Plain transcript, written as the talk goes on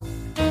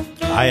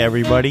Hi,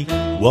 everybody.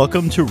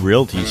 Welcome to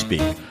Realty Speak,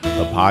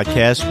 the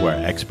podcast where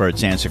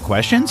experts answer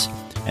questions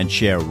and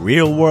share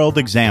real-world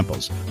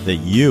examples that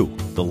you,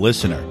 the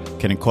listener,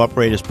 can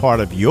incorporate as part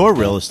of your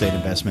real estate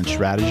investment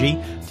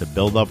strategy to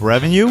build up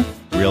revenue,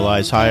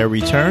 realize higher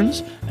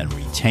returns, and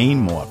retain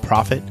more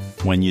profit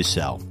when you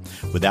sell.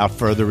 Without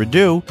further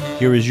ado,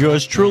 here is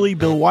yours truly,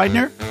 Bill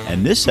Widener,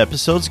 and this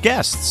episode's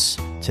guests.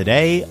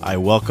 Today, I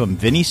welcome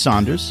Vinny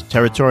Saunders,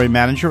 Territory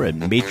Manager at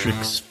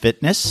Matrix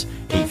Fitness,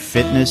 a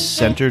fitness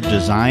center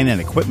design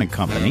and equipment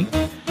company.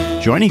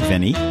 Joining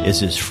Vinny is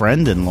his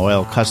friend and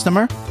loyal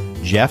customer,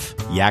 Jeff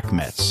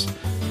Yakmetz,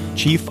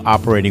 Chief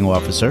Operating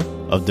Officer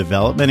of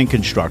Development and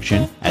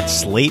Construction at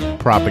Slate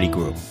Property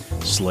Group.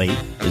 Slate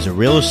is a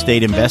real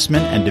estate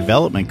investment and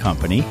development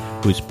company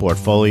whose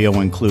portfolio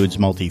includes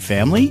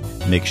multifamily,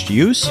 mixed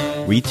use,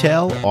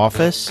 retail,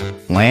 office,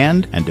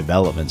 land, and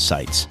development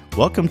sites.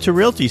 Welcome to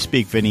Realty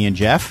Speak, Vinny and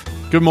Jeff.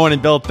 Good morning,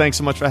 Bill. Thanks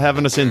so much for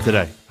having us in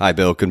today. Hi,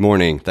 Bill. Good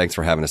morning. Thanks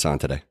for having us on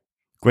today.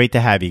 Great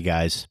to have you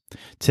guys.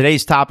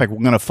 Today's topic,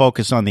 we're going to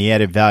focus on the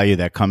added value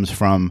that comes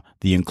from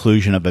the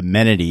inclusion of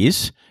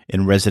amenities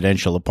in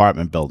residential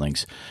apartment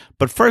buildings.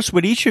 But first,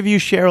 would each of you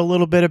share a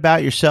little bit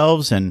about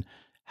yourselves and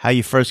how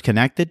you first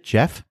connected?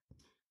 Jeff?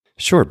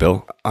 Sure,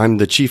 Bill. I'm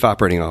the Chief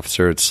Operating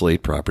Officer at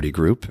Slate Property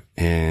Group,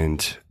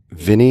 and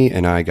Vinny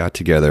and I got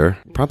together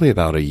probably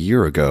about a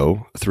year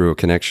ago through a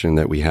connection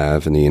that we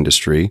have in the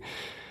industry.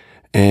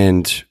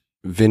 And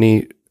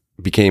Vinny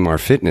became our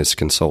fitness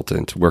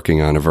consultant,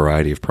 working on a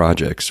variety of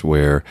projects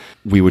where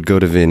we would go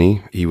to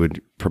Vinny. He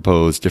would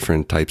propose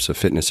different types of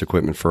fitness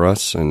equipment for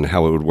us and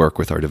how it would work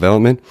with our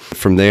development.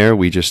 From there,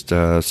 we just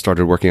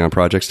started working on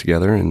projects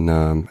together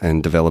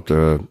and developed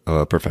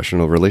a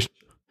professional relationship.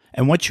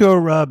 And what's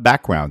your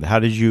background? How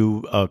did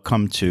you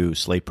come to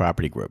Slate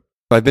Property Group?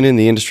 I've been in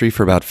the industry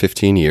for about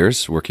 15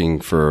 years, working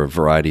for a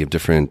variety of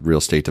different real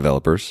estate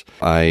developers.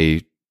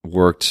 I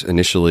worked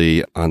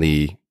initially on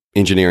the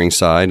engineering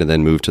side and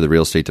then moved to the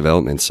real estate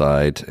development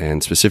side,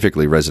 and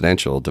specifically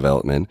residential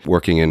development,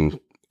 working in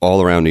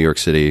all around New York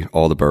City,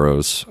 all the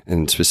boroughs,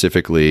 and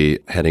specifically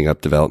heading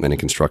up development and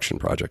construction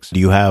projects. Do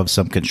you have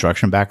some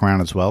construction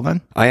background as well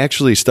then? I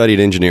actually studied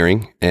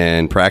engineering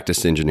and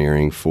practiced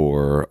engineering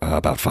for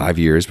about 5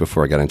 years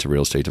before I got into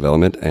real estate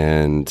development,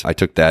 and I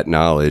took that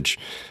knowledge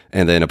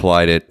and then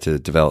applied it to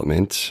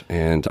development.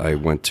 And I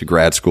went to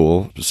grad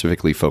school,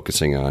 specifically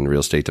focusing on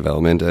real estate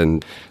development,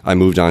 and I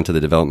moved on to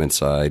the development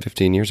side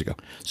 15 years ago.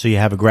 So you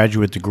have a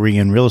graduate degree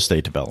in real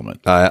estate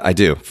development? I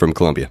do, from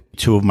Columbia.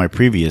 Two of my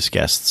previous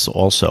guests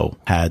also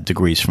had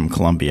degrees from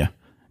Columbia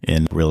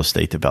in real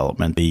estate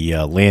development, the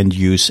land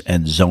use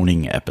and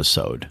zoning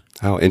episode.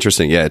 Oh,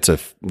 interesting. Yeah, it's a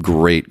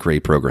great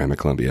program at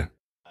Columbia.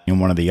 In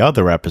one of the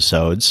other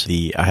episodes,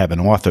 I have an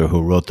author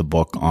who wrote the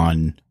book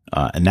on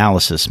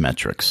analysis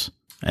metrics.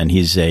 And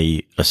he's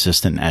a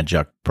assistant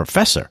adjunct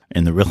professor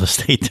in the real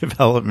estate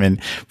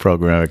development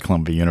program at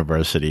Columbia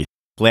University.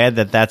 Glad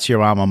that that's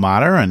your alma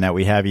mater and that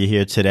we have you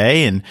here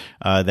today and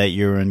that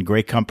you're in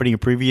great company of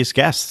previous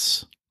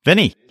guests.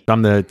 Vinny.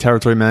 I'm the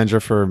territory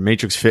manager for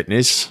Matrix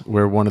Fitness.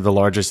 We're one of the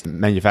largest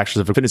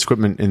manufacturers of fitness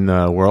equipment in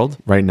the world.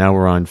 Right now,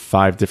 we're on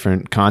 5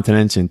 different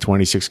continents in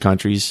 26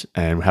 countries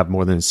and we have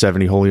more than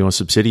 70 wholly owned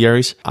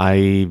subsidiaries.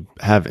 I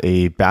have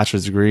a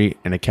bachelor's degree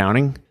in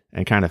accounting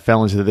and kind of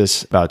fell into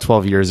this about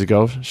 12 years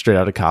ago, straight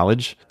out of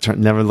college.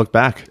 Never looked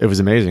back. It was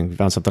amazing.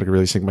 Found something I could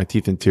really sink my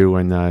teeth into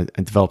and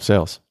develop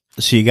sales.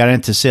 So you got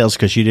into sales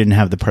because you didn't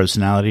have the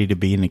personality to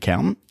be an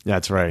accountant?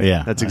 That's right.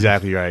 Yeah. That's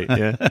exactly right.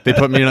 Yeah. They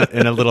put me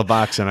in a little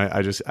box and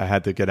I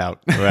had to get out.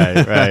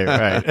 Right.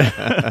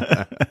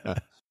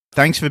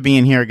 Thanks for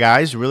being here,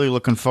 guys. Really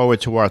looking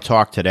forward to our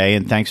talk today,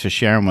 and thanks for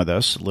sharing with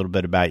us a little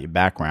bit about your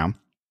background.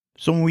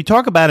 So when we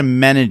talk about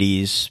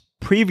amenities,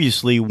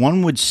 previously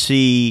one would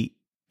see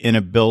in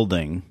a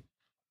building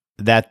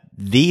that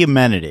the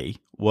amenity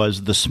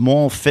was the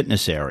small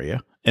fitness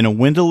area in a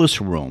windowless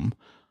room,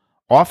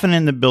 often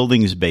in the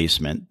building's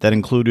basement, that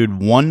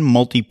included one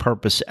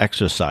multi-purpose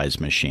exercise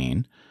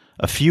machine,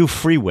 a few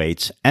free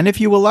weights, and if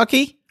you were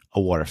lucky,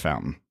 a water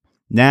fountain.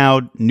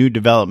 Now, new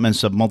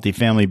developments of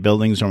multifamily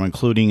buildings are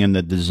including in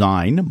the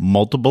design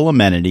multiple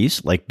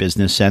amenities like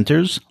business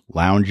centers,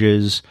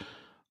 lounges,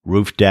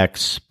 roof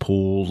decks,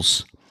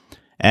 pools,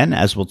 and,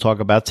 as we'll talk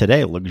about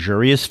today,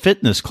 luxurious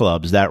fitness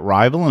clubs that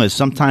rival and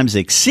sometimes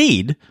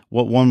exceed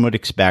what one would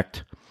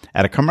expect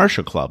at a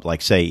commercial club,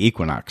 like, say,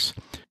 Equinox.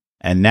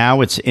 And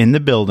now it's in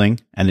the building,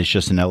 and it's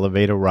just an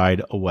elevator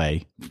ride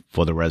away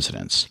for the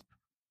residents.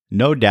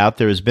 No doubt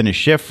there has been a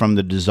shift from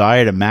the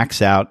desire to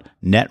max out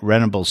net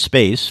rentable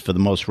space for the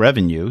most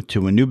revenue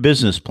to a new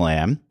business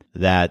plan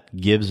that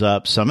gives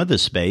up some of the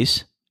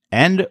space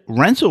and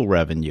rental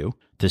revenue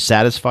to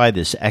satisfy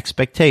this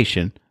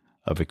expectation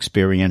of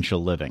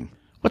experiential living.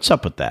 What's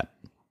up with that?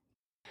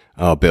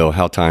 Oh, Bill,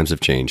 how times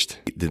have changed.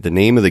 The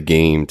name of the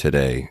game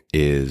today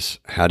is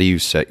how do you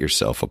set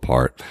yourself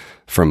apart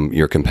from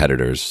your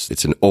competitors?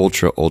 It's an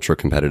ultra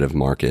competitive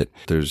market.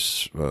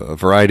 There's a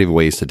variety of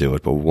ways to do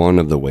it, but one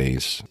of the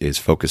ways is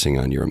focusing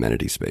on your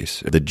amenity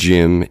space. The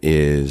gym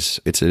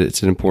it's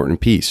an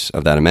important piece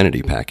of that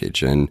amenity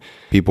package, and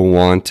people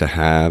want to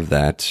have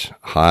that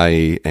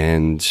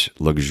high-end,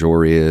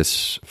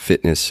 luxurious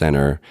fitness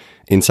center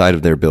inside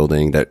of their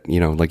building that,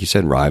 like you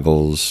said,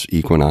 rivals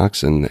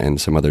Equinox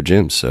and some other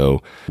gyms.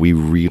 So we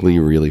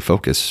really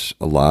focus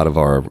a lot of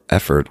our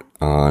effort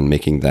on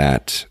making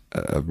that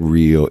a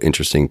real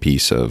interesting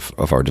piece of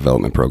our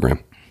development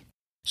program.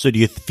 So do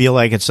you feel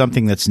like it's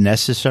something that's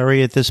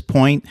necessary at this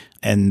point,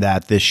 and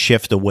that this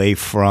shift away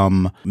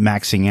from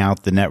maxing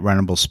out the net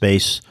rentable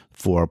space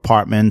for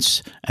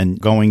apartments and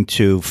going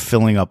to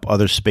filling up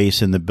other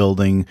space in the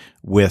building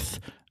with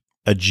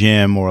a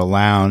gym or a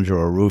lounge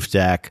or a roof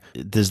deck,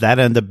 does that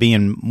end up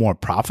being more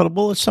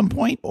profitable at some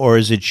point, or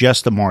is it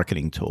just a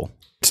marketing tool?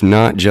 It's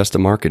not just a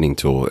marketing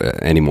tool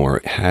anymore.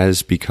 It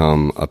has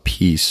become a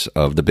piece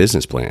of the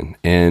business plan.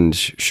 And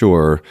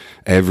sure,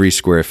 every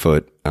square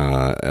foot,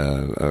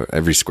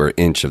 every square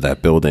inch of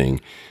that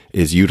building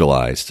is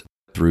utilized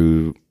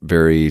through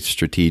very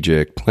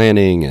strategic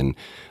planning and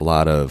a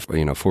lot of,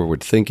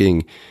 forward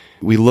thinking.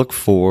 We look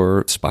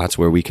for spots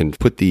where we can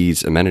put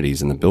these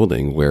amenities in the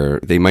building where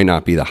they might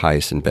not be the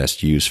highest and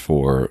best use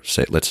for,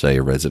 let's say,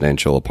 a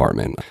residential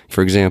apartment.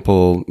 For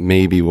example,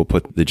 maybe we'll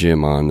put the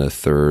gym on the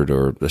third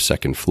or the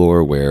second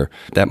floor where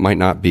that might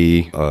not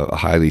be a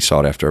highly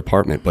sought after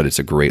apartment, but it's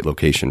a great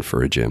location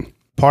for a gym.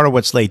 Part of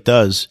what Slate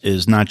does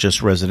is not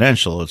just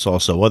residential, it's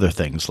also other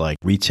things like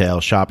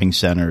retail, shopping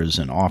centers,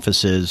 and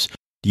offices.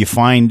 Do you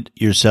find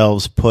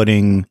yourselves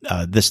putting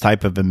this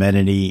type of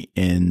amenity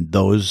in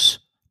those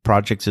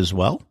projects as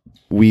well?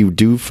 We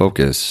do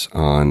focus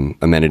on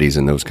amenities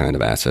in those kind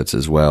of assets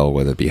as well,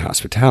 whether it be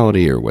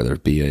hospitality or whether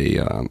it be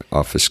a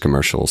office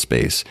commercial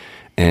space.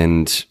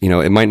 And,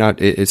 it might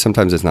not,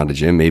 sometimes it's not a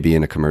gym, maybe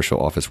in a commercial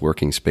office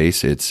working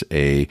space, it's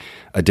a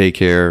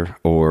daycare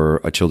or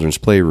a children's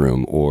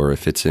playroom, or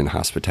if it's in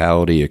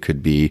hospitality, it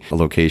could be a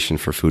location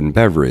for food and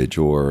beverage.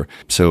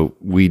 So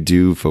we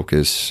do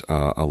focus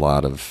a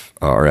lot of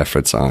our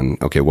efforts on,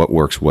 okay, what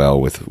works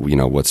well with,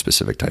 what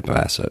specific type of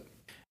asset.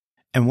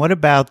 And what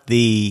about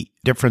the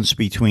difference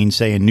between,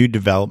 say, a new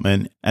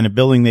development and a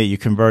building that you're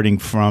converting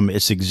from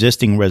its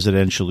existing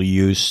residential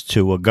use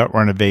to a gut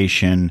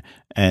renovation,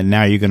 and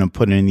now you're going to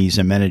put in these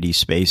amenity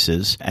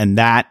spaces, and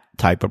that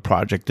type of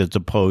project as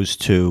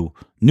opposed to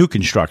new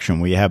construction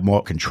where you have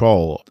more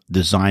control,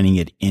 designing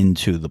it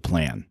into the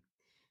plan?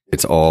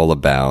 It's all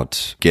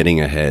about getting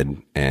ahead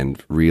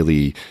and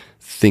really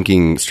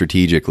thinking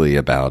strategically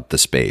about the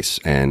space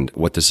and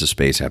what does the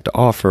space have to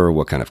offer,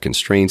 what kind of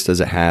constraints does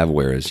it have,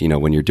 whereas,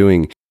 when you're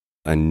doing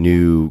a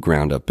new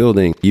ground up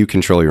building, you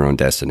control your own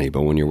destiny.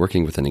 But when you're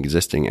working with an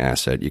existing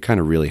asset, you kind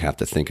of really have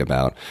to think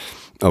about,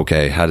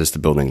 okay, how does the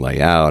building lay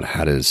out?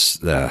 How does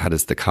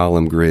the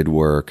column grid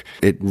work?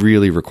 It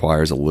really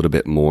requires a little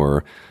bit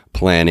more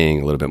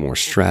planning, a little bit more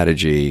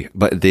strategy.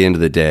 But at the end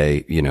of the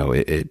day,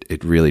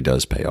 it really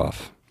does pay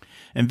off.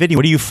 And Vinny,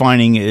 what are you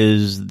finding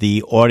is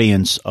the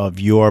audience of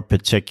your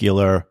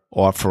particular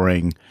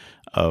offering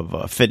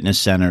of fitness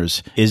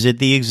centers? Is it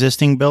the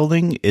existing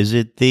building? Is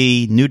it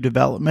the new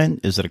development?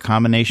 Is it a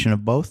combination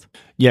of both?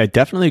 Yeah,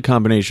 definitely a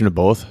combination of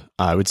both.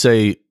 I would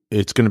say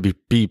it's going to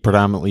be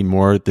predominantly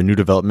more the new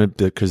development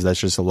because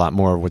that's just a lot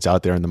more of what's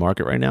out there in the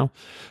market right now.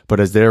 But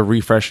as they're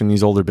refreshing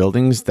these older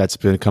buildings, that's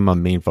become a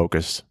main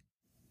focus.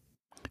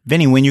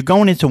 Vinny, when you're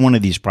going into one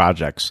of these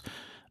projects,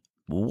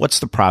 what's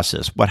the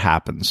process? What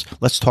happens?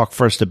 Let's talk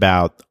first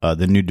about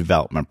the new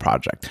development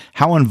project.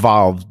 How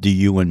involved do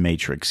you and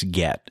Matrix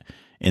get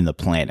in the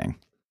planning?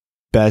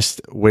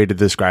 Best way to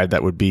describe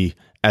that would be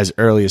as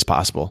early as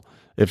possible.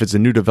 If it's a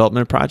new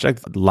development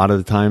project, a lot of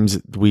the times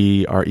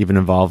we are even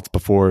involved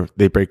before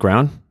they break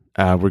ground.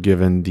 We're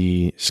given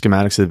the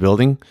schematics of the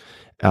building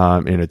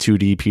in a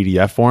 2D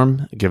PDF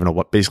form,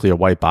 given basically a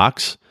white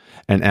box,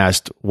 and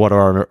asked what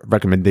are our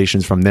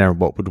recommendations from there.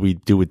 What would we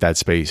do with that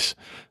space?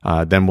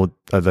 Then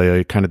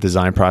the kind of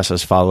design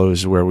process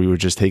follows where we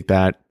would just take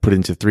that, put it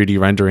into 3D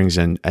renderings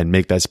and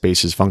make that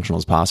space as functional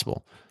as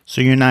possible.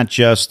 So you're not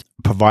just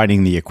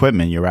providing the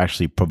equipment, you're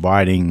actually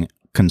providing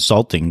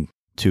consulting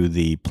to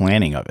the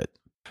planning of it.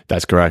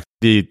 That's correct.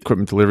 The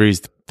equipment delivery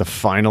is the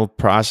final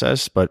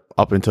process, but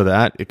up until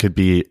that, it could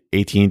be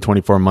 18,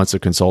 24 months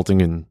of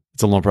consulting, and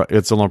it's a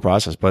long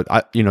process. But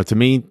to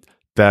me,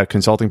 that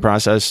consulting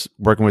process,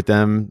 working with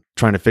them,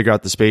 trying to figure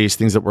out the space,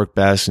 things that work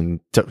best, and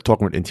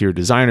talking with interior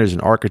designers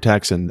and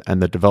architects and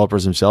the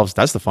developers themselves,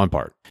 that's the fun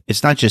part.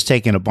 It's not just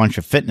taking a bunch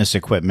of fitness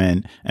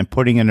equipment and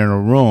putting it in a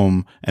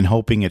room and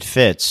hoping it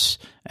fits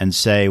and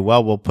say,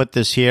 well, we'll put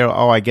this here.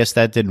 Oh, I guess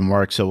that didn't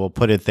work, so we'll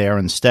put it there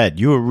instead.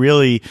 You were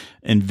really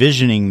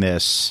envisioning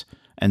this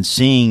and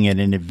seeing it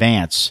in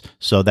advance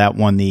so that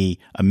when the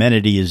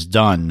amenity is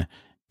done,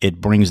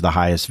 it brings the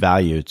highest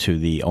value to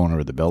the owner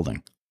of the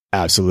building.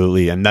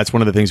 Absolutely. And that's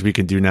one of the things we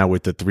can do now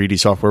with the 3D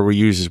software we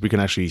use is we can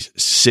actually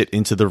sit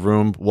into the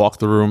room, walk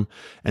the room,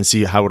 and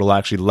see how it'll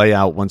actually lay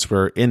out once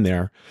we're in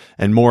there.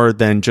 And more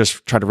than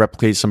just try to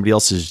replicate somebody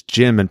else's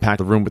gym and pack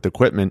the room with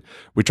equipment,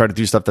 we try to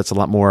do stuff that's a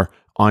lot more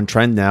on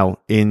trend now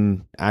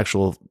in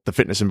the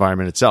fitness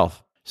environment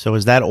itself. So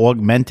is that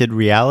augmented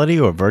reality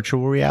or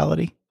virtual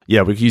reality?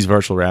 Yeah, we can use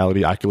virtual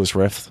reality, Oculus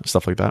Rift,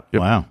 stuff like that. Yep.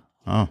 Wow.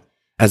 Oh.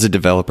 As a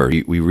developer,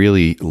 we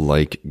really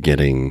like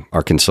getting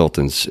our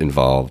consultants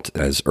involved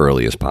as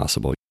early as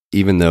possible.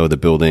 Even though the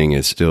building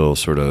is still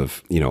sort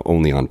of,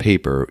 only on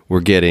paper, we're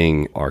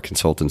getting our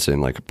consultants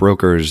in, like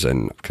brokers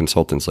and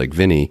consultants like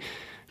Vinny,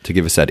 to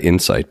give us that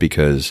insight,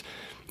 because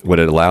what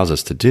it allows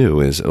us to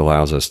do is it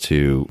allows us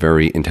to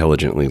very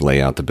intelligently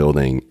lay out the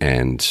building,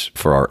 and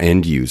for our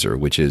end user,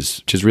 which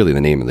is really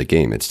the name of the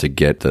game, it's to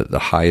get the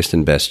highest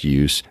and best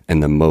use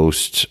and the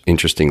most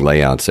interesting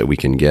layouts that we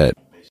can get.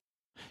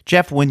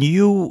 Jeff, when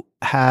you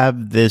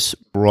have this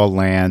raw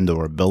land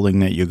or a building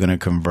that you're going to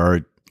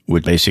convert,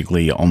 which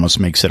basically almost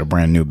makes it a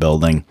brand new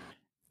building,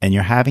 and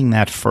you're having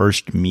that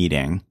first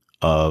meeting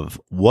of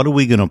what are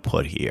we going to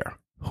put here?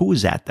 Who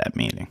is at that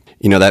meeting?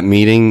 That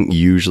meeting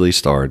usually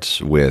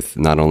starts with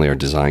not only our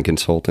design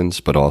consultants,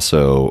 but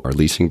also our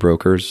leasing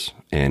brokers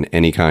and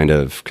any kind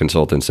of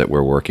consultants that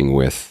we're working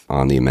with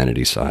on the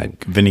amenity side.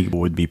 Vinny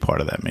would be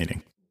part of that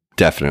meeting.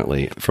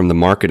 Definitely. From the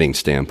marketing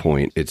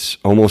standpoint, it's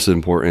almost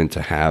important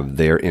to have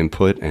their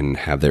input and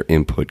have their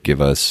input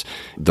give us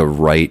the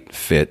right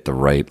fit, the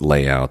right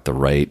layout, the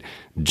right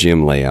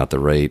gym layout, the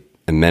right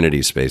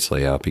amenity space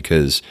layout,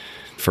 because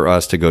for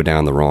us to go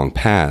down the wrong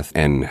path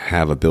and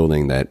have a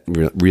building that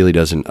really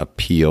doesn't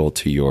appeal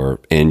to your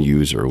end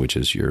user, which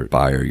is your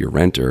buyer, your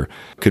renter,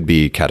 could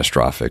be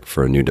catastrophic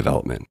for a new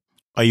development.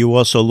 Are you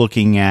also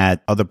looking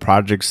at other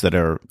projects that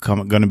are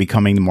going to be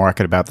coming to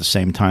market about the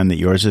same time that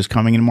yours is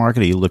coming to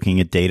market? Are you looking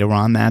at data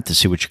on that to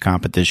see what your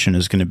competition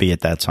is going to be at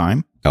that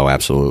time? Oh,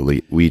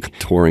 absolutely. We're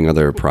touring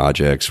other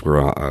projects.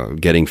 We're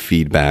getting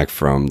feedback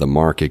from the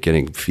market,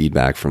 getting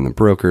feedback from the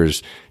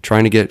brokers,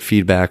 trying to get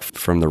feedback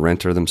from the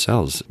renter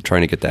themselves,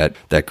 trying to get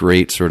that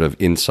great sort of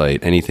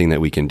insight, anything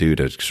that we can do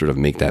to sort of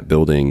make that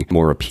building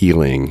more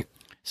appealing.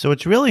 So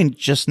it's really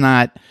just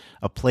not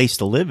a place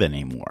to live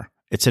anymore.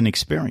 It's an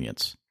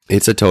experience.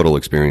 It's a total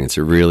experience.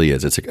 It really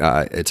is. It's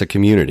a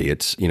community.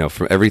 It's,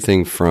 from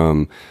everything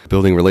from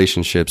building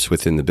relationships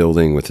within the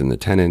building, within the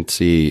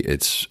tenancy.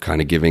 It's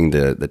kind of giving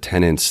the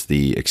tenants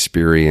the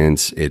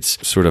experience.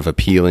 It's sort of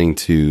appealing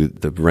to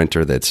the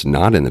renter that's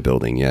not in the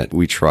building yet.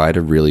 We try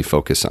to really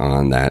focus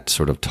on that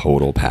sort of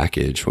total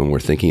package when we're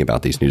thinking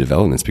about these new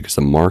developments, because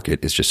the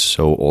market is just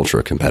so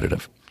ultra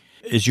competitive.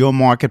 Is your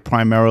market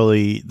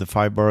primarily the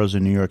 5 boroughs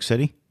in New York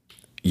City?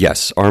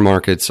 Yes, our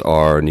markets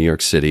are New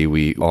York City.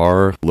 We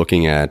are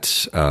looking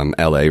at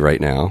LA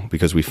right now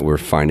because we're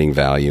finding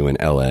value in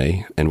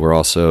LA. And we're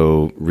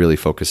also really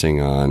focusing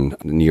on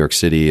New York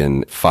City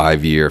and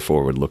 5-year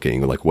forward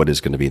looking, like what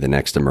is going to be the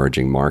next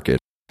emerging market.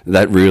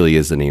 That really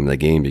is the name of the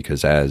game,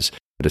 because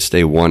to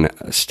stay one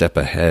step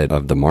ahead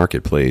of the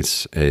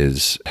marketplace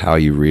is how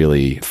you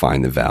really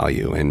find the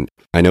value. And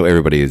I know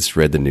everybody has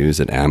read the news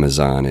that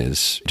Amazon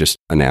has just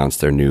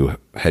announced their new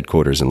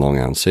headquarters in Long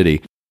Island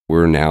City.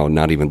 We're now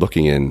not even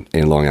looking in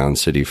Long Island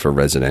City for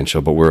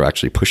residential, but we're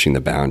actually pushing the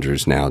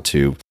boundaries now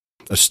to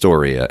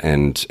Astoria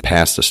and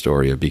past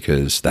Astoria,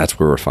 because that's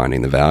where we're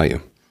finding the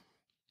value.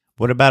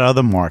 What about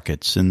other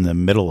markets in the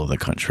middle of the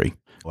country?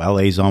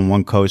 LA's on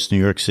one coast, New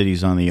York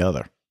City's on the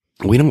other.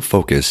 We don't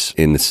focus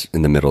in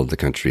the middle of the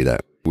country.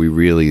 That we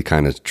really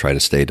kind of try to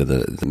stay to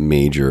the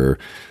major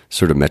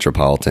sort of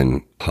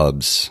metropolitan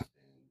hubs.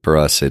 For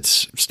us,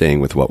 it's staying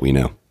with what we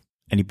know.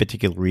 Any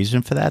particular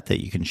reason for that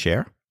you can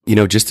share?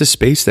 Just the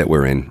space that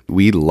we're in.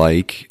 We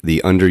like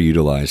the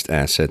underutilized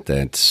asset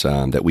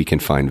that we can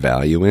find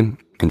value in.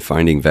 And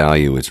finding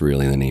value is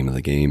really the name of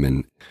the game.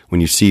 And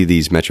when you see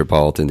these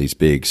these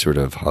big sort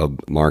of hub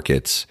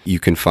markets, you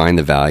can find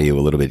the value a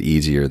little bit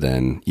easier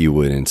than you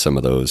would in some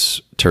of those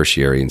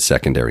tertiary and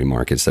secondary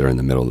markets that are in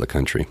the middle of the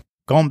country.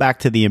 Going back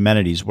to the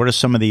amenities, what are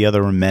some of the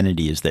other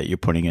amenities that you're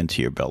putting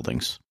into your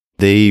buildings?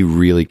 They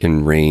really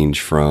can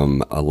range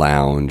from a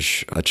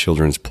lounge, a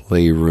children's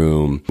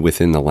playroom.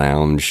 Within the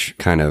lounge,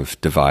 kind of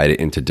divide it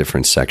into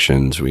different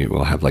sections. We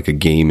will have like a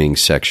gaming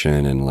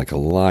section and like a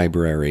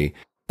library.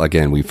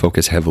 Again, we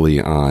focus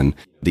heavily on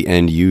the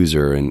end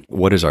user and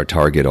what is our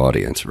target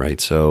audience,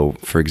 right? So,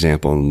 for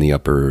example, in the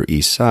Upper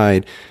East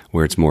Side,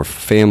 where it's more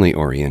family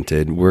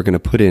oriented, we're going to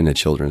put in a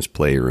children's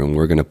playroom.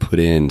 We're going to put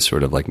in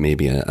sort of like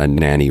maybe a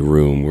nanny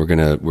room. We're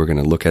going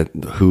to look at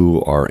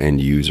who our end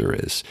user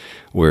is.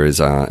 Whereas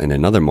in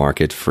another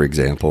market, for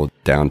example,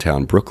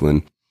 downtown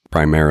Brooklyn,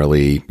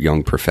 primarily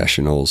young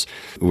professionals,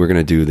 we're going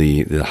to do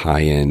the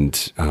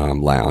high-end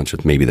lounge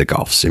with maybe the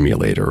golf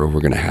simulator, or we're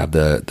going to have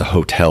the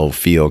hotel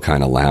feel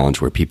kind of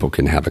lounge where people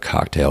can have a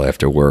cocktail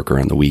after work or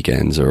on the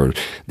weekends, or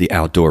the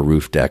outdoor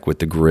roof deck with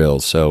the grill.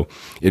 So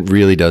it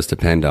really does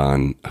depend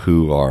on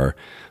who our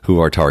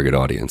target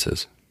audience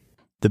is.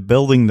 The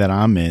building that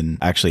I'm in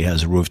actually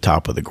has a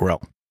rooftop with a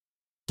grill.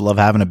 love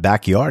having a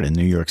backyard in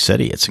New York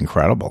City. It's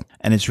incredible.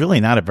 And it's really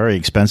not a very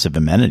expensive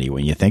amenity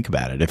when you think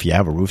about it. If you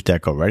have a roof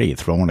deck already, you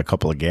throw in a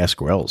couple of gas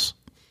grills.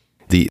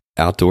 The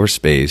outdoor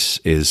space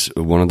is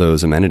one of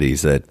those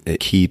amenities that it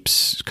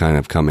keeps kind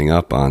of coming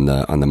up on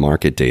the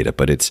market data,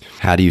 but it's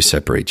how do you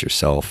separate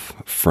yourself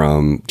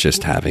from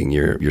just having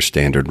your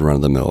standard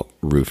run-of-the-mill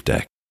roof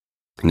deck?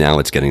 Now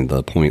it's getting to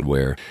the point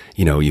where,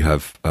 you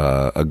have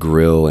a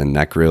grill, and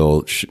that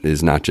grill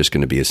is not just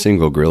going to be a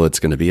single grill, it's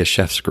going to be a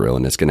chef's grill,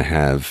 and it's going to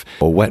have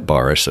a wet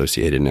bar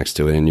associated next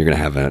to it, and you're going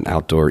to have an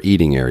outdoor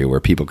eating area where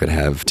people could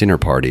have dinner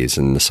parties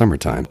in the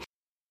summertime.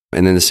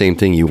 And then the same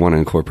thing, you want to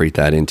incorporate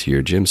that into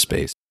your gym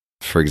space.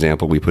 For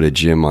example, we put a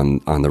gym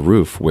on the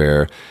roof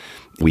where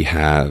we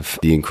have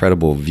the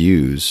incredible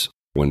views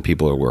when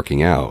people are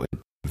working out.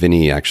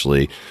 Vinny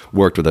actually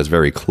worked with us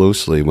very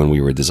closely when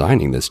we were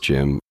designing this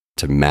gym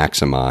to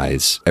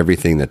maximize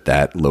everything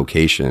that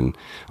location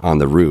on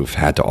the roof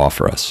had to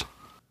offer us.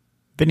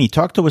 Vinny,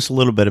 talk to us a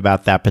little bit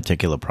about that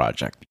particular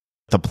project,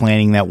 the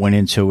planning that went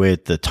into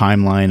it, the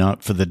timeline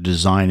up for the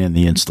design and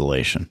the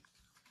installation.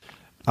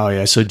 Oh,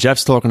 yeah. So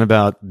Jeff's talking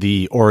about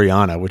the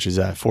Oriana, which is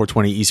at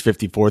 420 East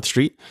 54th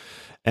Street.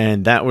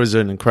 And that was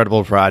an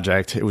incredible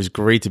project. It was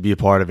great to be a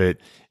part of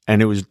it.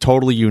 And it was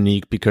totally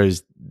unique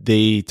because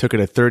they took it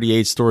a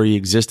 38-story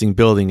existing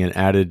building and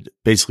added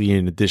basically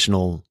an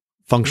additional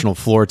functional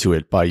floor to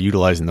it by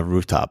utilizing the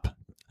rooftop.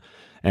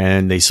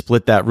 And they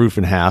split that roof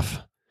in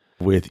half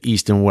with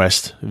east and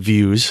west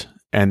views.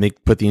 And they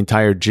put the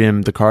entire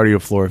gym, the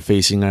cardio floor,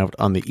 facing out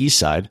on the east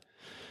side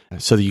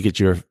so that you get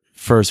your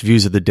first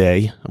views of the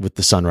day with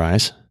the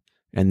sunrise.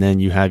 And then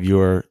you have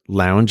your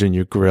lounge and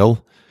your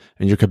grill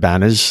and your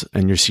cabanas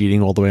and your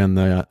seating all the way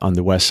on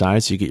the west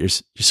side. So you get your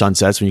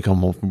sunsets when you come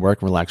home from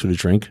work and relax with a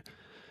drink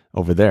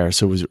over there.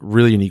 So it was a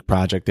really unique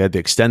project. They had to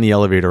extend the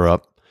elevator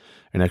up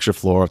an extra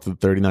floor up to the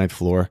 39th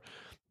floor.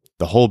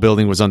 The whole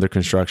building was under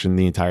construction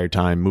the entire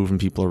time, moving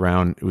people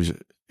around.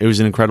 It was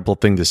an incredible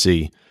thing to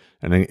see,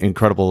 and an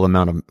incredible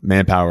amount of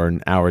manpower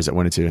and hours that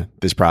went into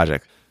this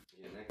project.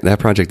 That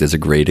project is a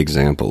great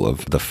example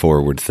of the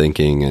forward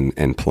thinking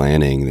and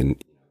planning.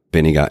 And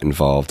Vinny got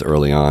involved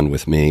early on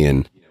with me,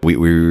 and we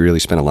really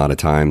spent a lot of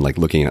time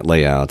looking at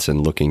layouts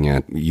and looking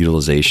at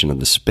utilization of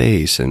the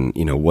space and,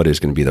 what is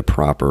going to be the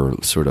proper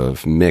sort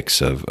of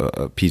mix of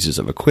pieces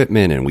of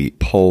equipment. And we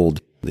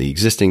pulled the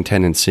existing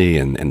tenancy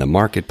and the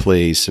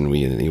marketplace, and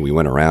we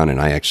went around, and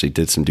I actually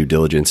did some due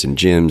diligence in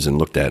gyms and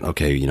looked at,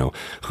 okay,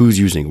 who's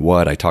using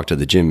what. I talked to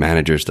the gym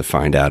managers to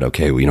find out,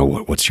 okay,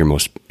 what's your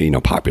most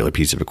popular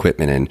piece of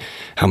equipment, and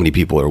how many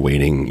people are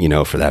waiting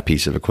for that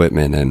piece of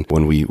equipment. And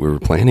when we were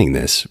planning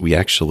this, we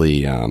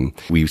actually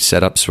we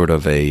set up sort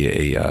of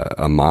a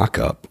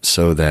mock-up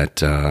so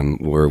that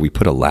where we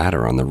put a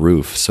ladder on the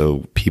roof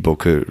so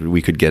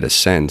we could get a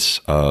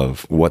sense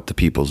of what the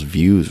people's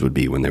views would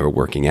be when they were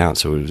working out.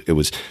 So it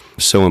was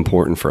so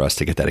important for us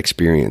to get that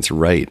experience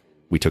right.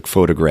 We took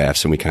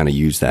photographs and we kind of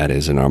used that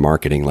as in our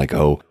marketing,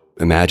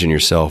 imagine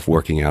yourself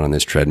working out on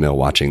this treadmill,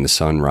 watching the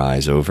sun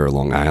rise over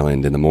Long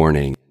Island in the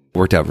morning.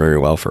 Worked out very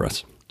well for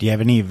us. Do you have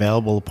any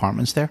available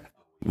apartments there?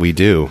 We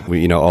do.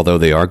 Although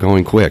they are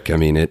going quick. I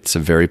mean, it's a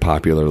very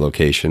popular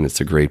location. It's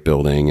a great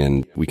building,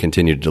 and we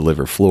continue to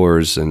deliver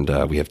floors, and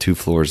we have 2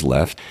 floors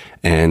left,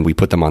 and we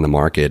put them on the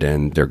market,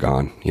 and they're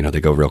gone.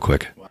 They go real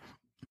quick.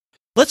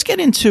 Let's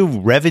get into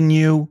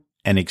revenue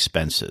and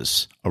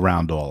expenses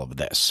around all of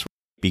this,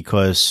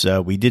 because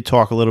we did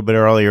talk a little bit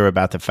earlier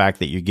about the fact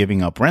that you're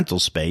giving up rental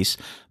space,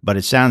 but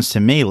it sounds to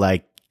me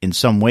like in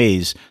some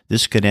ways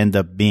this could end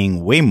up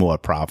being way more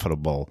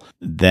profitable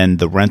than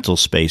the rental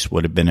space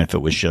would have been if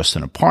it was just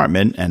an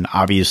apartment. And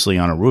obviously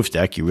on a roof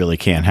deck, you really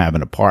can't have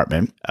an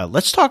apartment.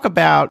 Let's talk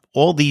about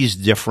all these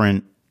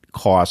different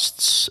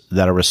costs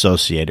that are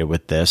associated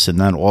with this, and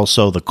then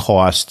also the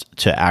cost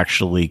to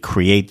actually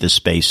create the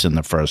space in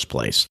the first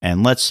place.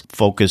 And let's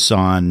focus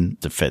on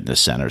the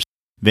fitness centers.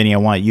 Vinny, I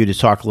want you to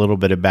talk a little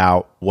bit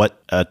about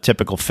what a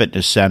typical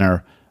fitness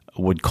center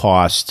would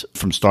cost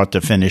from start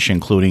to finish,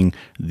 including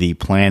the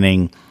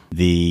planning,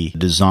 the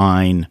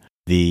design,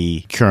 the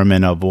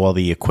procurement of all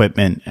the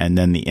equipment, and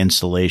then the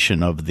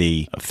installation of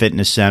the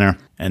fitness center.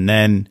 And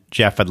then,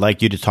 Jeff, I'd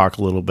like you to talk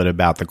a little bit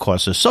about the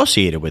costs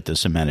associated with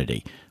this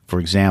amenity. For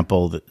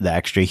example, the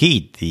extra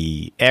heat,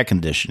 the air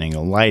conditioning,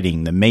 the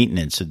lighting, the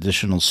maintenance,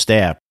 additional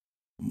staff.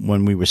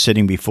 When we were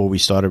sitting before we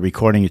started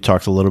recording, you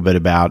talked a little bit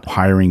about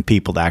hiring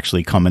people to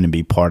actually come in and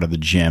be part of the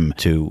gym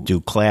to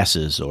do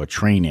classes or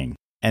training.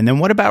 And then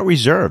what about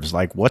reserves?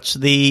 Like, what's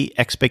the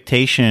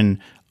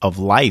expectation of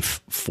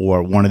life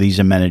for one of these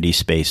amenity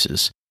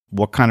spaces?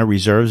 What kind of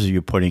reserves are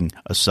you putting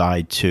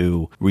aside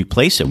to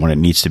replace it when it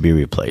needs to be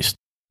replaced?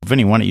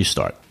 Vinny, why don't you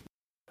start?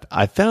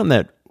 I found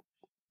that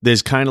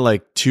there's kind of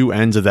like 2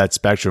 ends of that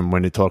spectrum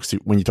when you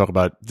talk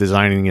about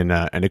designing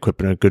and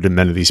equipping a good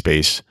amenity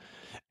space.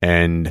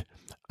 And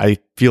I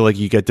feel like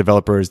you get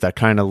developers that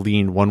kind of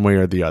lean one way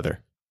or the other.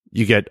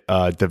 You get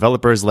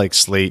developers like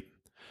Slate,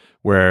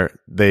 where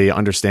they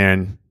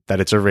understand that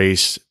it's a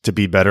race to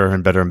be better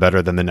and better and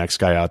better than the next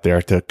guy out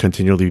there, to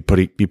continually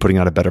be putting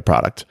out a better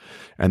product.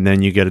 And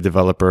then you get a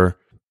developer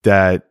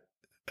that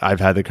I've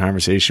had the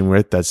conversation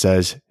with that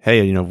says,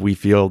 hey, we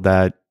feel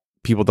that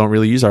people don't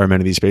really use our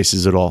amenity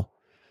spaces at all.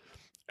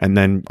 And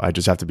then I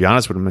just have to be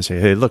honest with them and say,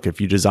 hey, look, if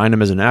you design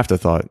them as an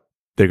afterthought,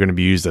 they're going to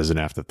be used as an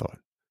afterthought.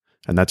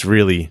 And that's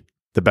really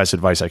the best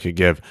advice I could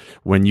give.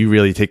 When you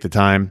really take the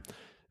time,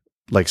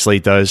 like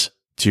Slate does,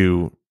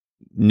 to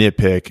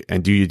nitpick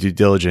and do your due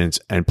diligence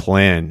and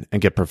plan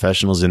and get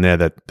professionals in there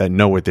that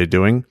know what they're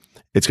doing,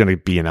 it's going to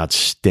be an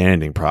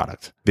outstanding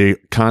product. They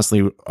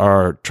constantly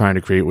are trying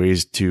to create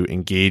ways to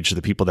engage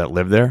the people that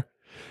live there.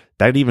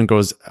 That even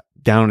goes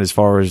down as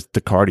far as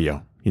the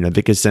cardio.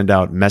 They could send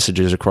out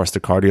messages across the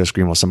cardio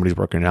screen while somebody's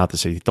working out to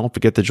say, don't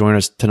forget to join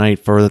us tonight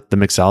for the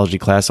mixology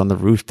class on the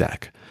roof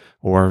deck,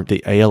 or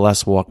the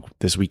ALS walk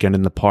this weekend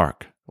in the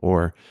park,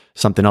 or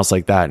something else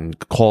like that, and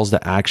calls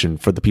to action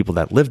for the people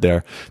that live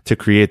there to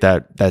create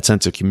that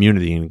sense of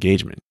community and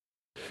engagement.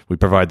 We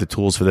provide the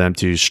tools for them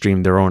to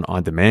stream their own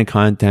on-demand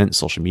content,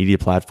 social media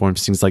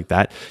platforms, things like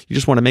that. You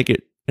just want to make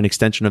it an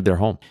extension of their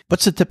home.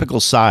 What's the typical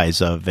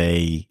size of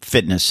a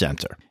fitness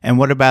center? And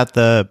what about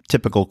the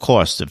typical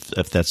cost,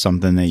 if that's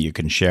something that you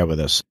can share with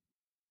us?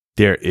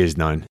 There is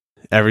none.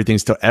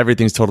 Everything's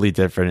totally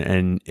different,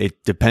 and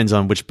it depends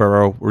on which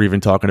borough we're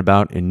even talking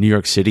about. In New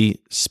York City,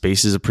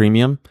 space is a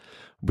premium.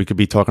 We could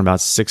be talking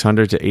about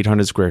 600 to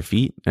 800 square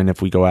feet. And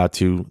if we go out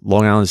to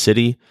Long Island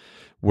City,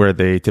 where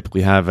they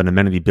typically have an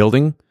amenity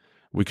building,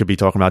 we could be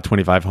talking about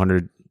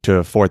 2,500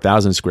 to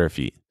 4,000 square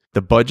feet.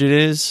 The budget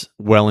is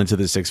well into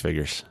the six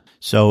figures.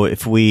 So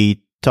if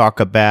we talk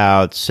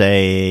about,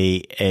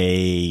 say,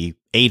 a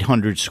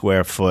 800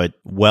 square foot,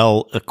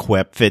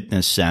 well-equipped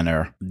fitness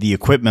center, the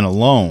equipment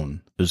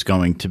alone is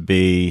going to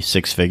be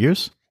six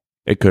figures?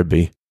 It could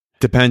be.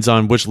 Depends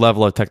on which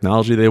level of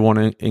technology they want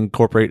to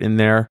incorporate in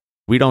there.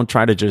 We don't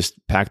try to just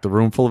pack the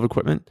room full of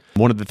equipment.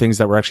 One of the things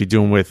that we're actually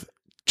doing with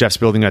Jeff's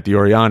building at the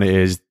Oriana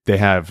is they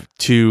have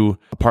 2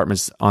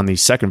 apartments on the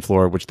second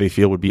floor, which they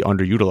feel would be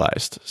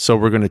underutilized. So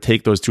we're going to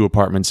take those 2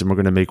 apartments and we're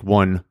going to make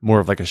one more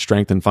of like a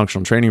strength and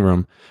functional training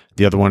room.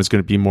 The other one is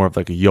going to be more of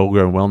like a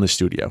yoga and wellness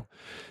studio.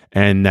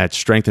 And that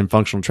strength and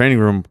functional training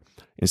room,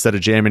 instead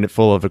of jamming it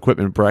full of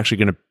equipment, we're actually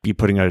going to be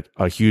putting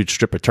a huge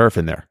strip of turf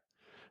in there.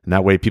 And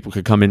that way people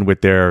could come in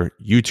with their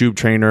YouTube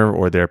trainer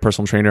or their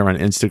personal trainer on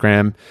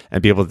Instagram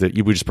and be able to,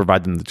 you would just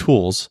provide them the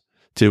tools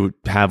to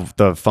have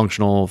the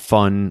functional,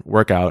 fun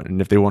workout. And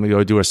if they want to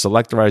go do a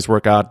selectorized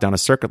workout down a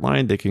circuit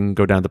line, they can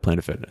go down to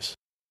Planet Fitness.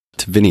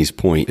 To Vinny's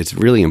point, it's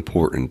really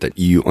important that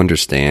you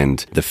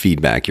understand the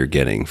feedback you're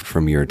getting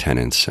from your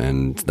tenants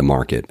and the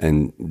market,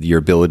 and your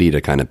ability to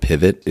kind of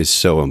pivot is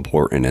so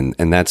important.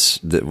 And that's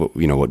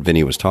what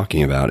Vinny was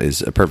talking about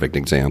is a perfect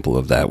example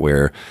of that,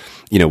 where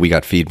we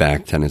got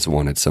feedback. Tenants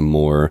wanted some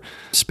more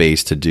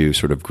space to do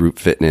sort of group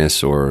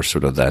fitness or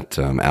sort of that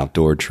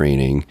outdoor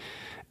training.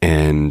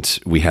 And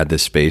we had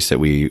this space that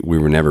we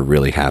were never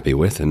really happy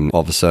with. And all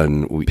of a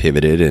sudden we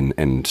pivoted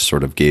and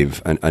sort of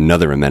gave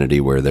another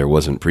amenity where there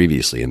wasn't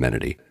previously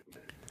amenity.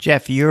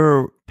 Jeff,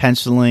 you're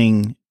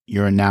penciling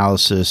your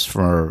analysis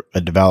for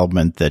a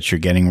development that you're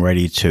getting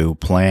ready to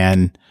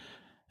plan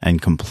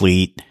and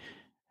complete.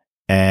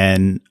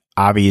 And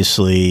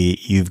obviously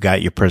you've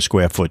got your per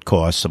square foot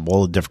costs of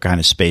all the different kind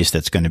of space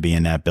that's going to be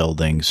in that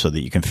building so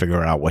that you can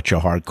figure out what your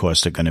hard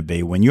costs are going to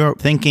be. When you're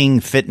thinking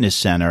fitness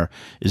center,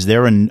 is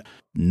there a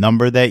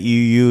number that you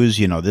use,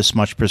 this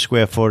much per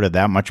square foot or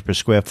that much per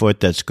square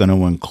foot, that's going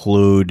to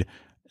include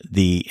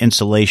the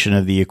installation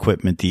of the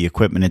equipment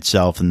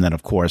itself, and then,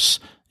 of course,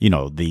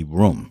 the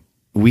room?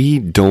 We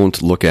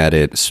don't look at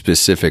it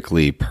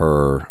specifically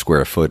per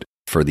square foot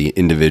for the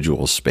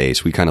individual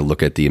space. We kind of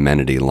look at the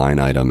amenity line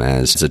item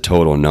as a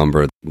total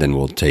number. Then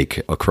we'll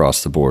take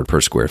across the board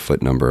per square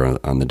foot number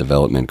on the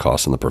development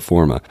cost on the pro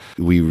forma.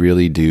 We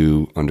really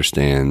do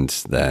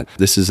understand that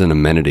this is an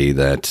amenity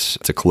that's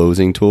a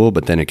closing tool,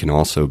 but then it can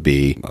also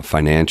be a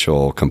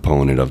financial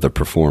component of the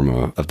pro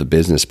forma of the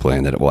business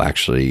plan, that it will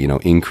actually,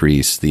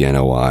 increase the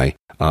NOI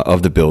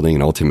of the building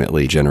and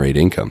ultimately generate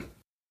income.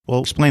 Well,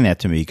 explain that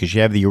to me, because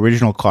you have the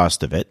original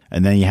cost of it,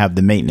 and then you have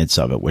the maintenance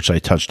of it, which I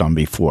touched on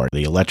before,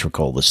 the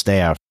electrical, the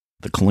staff,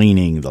 the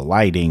cleaning, the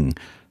lighting,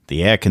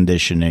 the air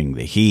conditioning,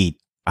 the heat.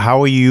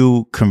 How are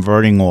you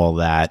converting all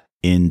that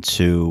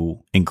into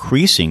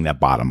increasing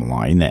that bottom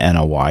line, the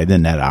NOI, the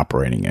net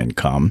operating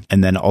income,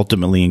 and then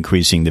ultimately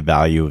increasing the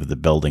value of the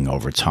building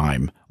over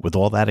time with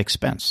all that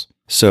expense?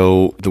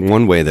 So the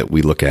one way that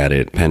we look at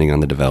it, depending on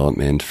the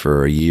development,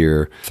 for a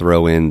year,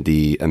 throw in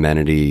the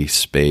amenity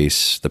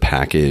space, the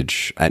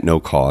package at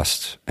no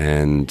cost,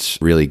 and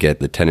really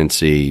get the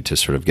tenancy to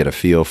sort of get a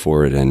feel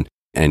for it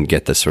and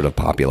get the sort of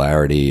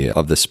popularity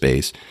of the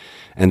space.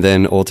 And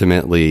then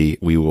ultimately,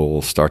 we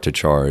will start to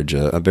charge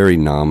a very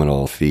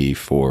nominal fee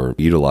for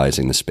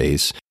utilizing the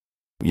space.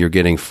 You're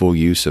getting full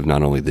use of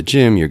not only the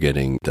gym, you're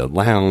getting the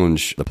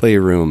lounge, the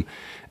playroom,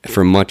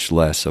 for much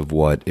less of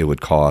what it would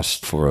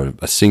cost for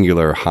a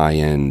singular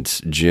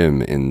high-end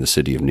gym in the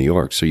city of New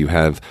York. So you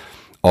have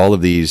all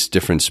of these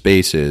different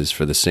spaces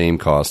for the same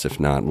cost, if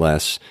not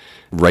less,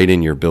 right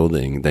in your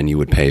building than you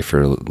would pay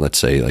for, let's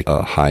say, like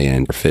a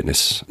high-end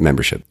fitness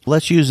membership.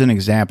 Let's use an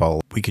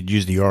example. We could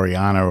use the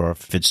Oriana, or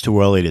if it's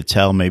too early to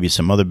tell, maybe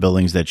some other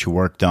buildings that you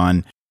worked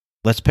on.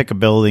 Let's pick a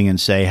building and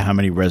say how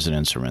many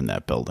residents are in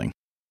that building.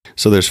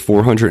 So there's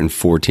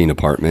 414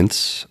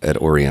 apartments at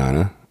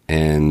Oriana.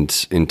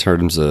 And in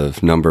terms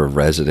of number of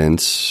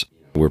residents,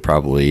 we're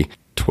probably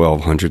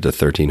 1,200 to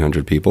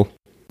 1,300 people.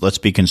 Let's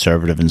be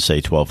conservative and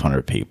say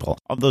 1,200 people.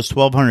 Of those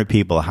 1,200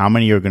 people, how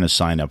many are going to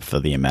sign up for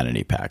the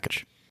amenity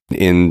package?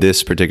 In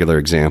this particular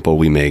example,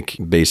 we make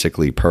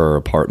basically per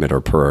apartment or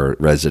per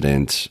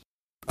resident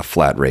a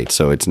flat rate.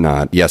 So it's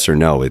not yes or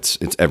no. It's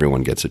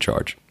everyone gets a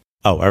charge.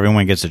 Oh,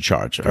 everyone gets a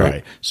charge. All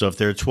right. So if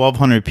there are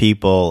 1,200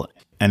 people,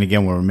 and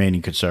again, we're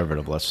remaining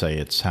conservative, let's say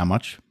it's how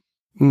much?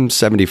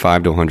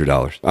 $75 to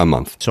 $100 a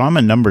month. So I'm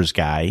a numbers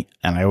guy,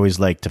 and I always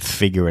like to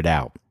figure it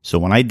out. So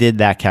when I did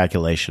that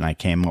calculation, I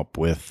came up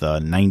with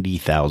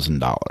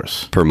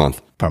 $90,000. Per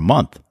month. Per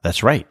month.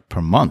 That's right.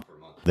 Per month.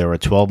 There are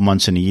 12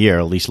 months in a year,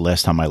 at least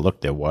last time I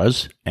looked there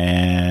was.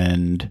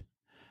 And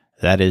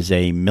that is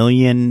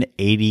 $1,080,000.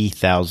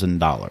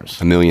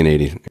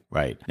 $1,080,000.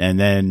 Right. And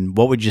then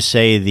what would you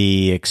say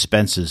the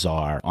expenses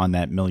are on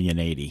that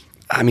 $1,080,000?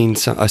 I mean,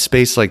 so a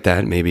space like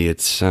that, maybe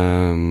it's 2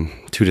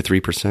 to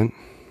 3%.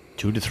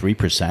 2 to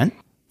 3%?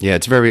 Yeah,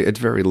 it's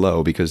very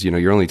low because,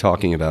 you're only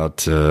talking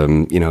about,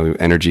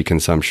 energy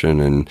consumption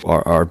and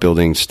our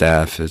building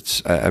staff.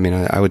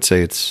 I would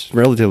say it's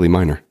relatively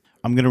minor.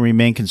 I'm going to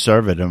remain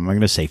conservative. I'm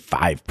going to say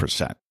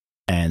 5%.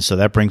 And so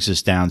that brings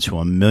us down to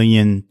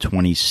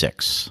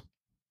 $1,026,000.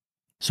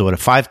 So at a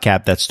 5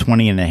 cap, that's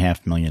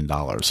 $20.5 million.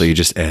 So you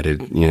just added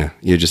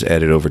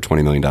over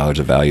 $20 million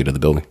of value to the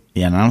building.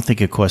 Yeah, and I don't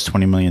think it cost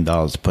 $20 million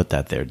to put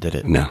that there, did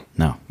it? No,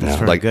 that's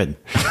very good.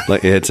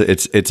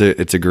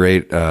 It's a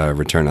great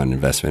return on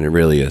investment. It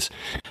really is.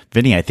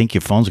 Vinny, I think your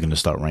phone's going to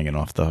start ringing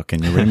off the hook,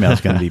 and your email's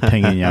going to be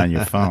pinging you on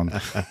your phone.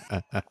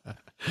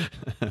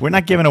 We're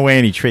not giving away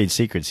any trade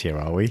secrets here,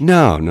 are we?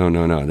 No.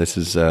 This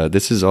is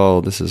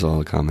all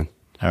common.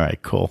 All right,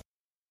 cool.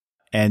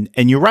 And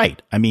you're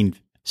right. I mean,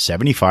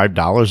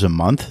 $75 a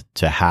month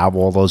to have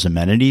all those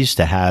amenities,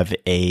 to have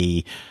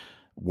a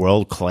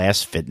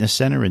world-class fitness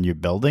center in your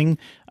building.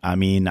 I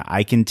mean,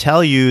 I can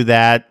tell you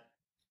that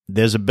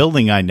there's a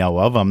building I know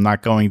of, I'm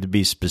not going to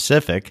be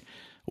specific,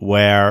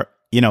 where,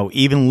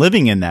 even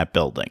living in that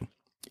building,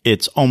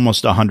 it's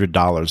almost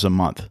 $100 a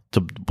month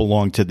to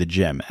belong to the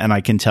gym. And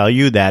I can tell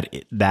you that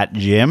that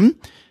gym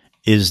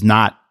is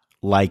not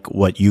like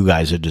what you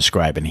guys are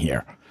describing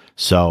here.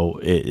 So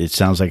it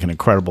sounds like an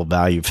incredible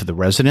value for the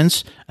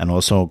residents and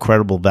also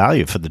incredible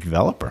value for the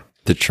developer.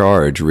 The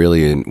charge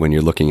really, when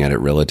you're looking at it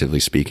relatively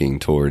speaking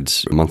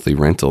towards a monthly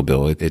rental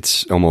bill,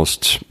 it's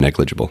almost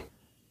negligible.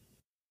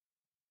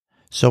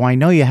 So I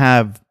know you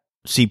have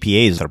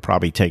CPAs that are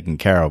probably taking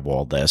care of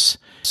all this.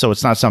 So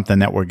it's not something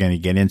that we're going to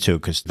get into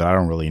because I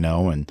don't really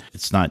know, and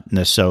it's not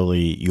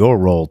necessarily your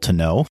role to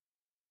know.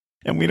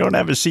 And we don't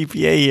have a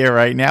CPA here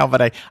right now,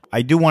 but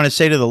I do want to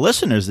say to the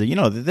listeners that,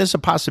 that there's a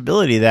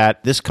possibility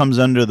that this comes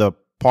under the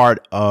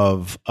part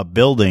of a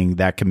building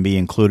that can be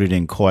included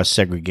in cost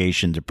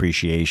segregation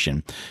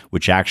depreciation,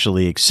 which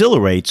actually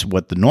accelerates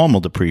what the normal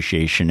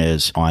depreciation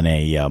is on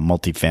a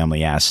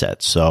multifamily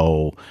asset.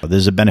 So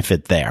there's a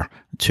benefit there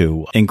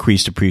to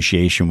increase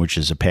depreciation, which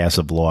is a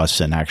passive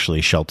loss, and actually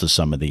shelter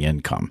some of the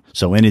income.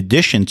 So in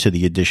addition to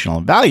the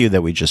additional value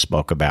that we just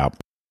spoke about,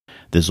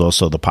 there's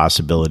also the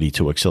possibility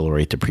to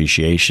accelerate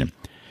depreciation.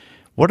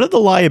 What are the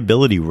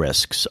liability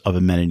risks of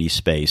amenity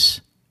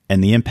space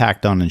and the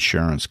impact on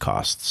insurance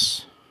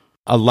costs?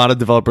 A lot of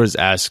developers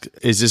ask,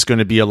 is this going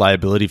to be a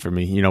liability for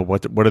me?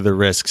 What are the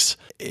risks?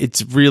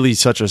 It's really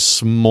such a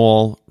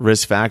small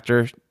risk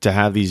factor to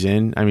have these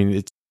in. I mean,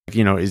 it's,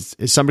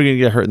 is somebody going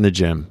to get hurt in the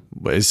gym?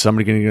 Is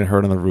somebody going to get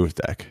hurt on the roof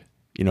deck?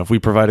 If we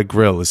provide a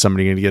grill, is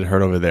somebody going to get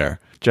hurt over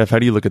there? Jeff, how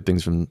do you look at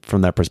things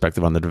from that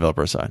perspective on the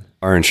developer side?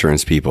 Our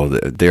insurance people,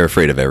 they're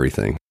afraid of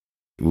everything.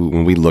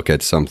 When we look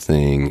at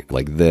something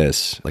like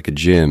this, like a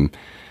gym,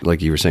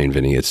 like you were saying,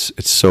 Vinny, it's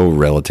so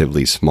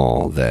relatively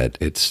small that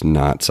it's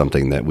not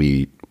something that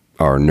we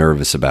are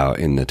nervous about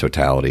in the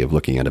totality of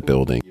looking at a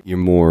building. You're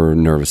more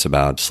nervous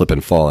about slip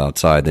and fall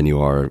outside than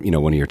you are,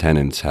 one of your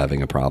tenants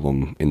having a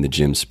problem in the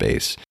gym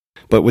space.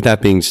 But with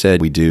that being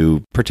said, we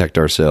do protect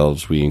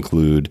ourselves. We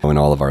include in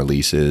all of our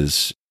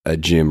leases a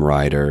gym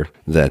rider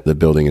that the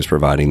building is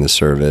providing the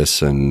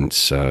service, and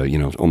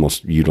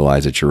almost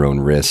utilize at your own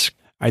risk.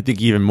 I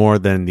think even more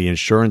than the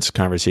insurance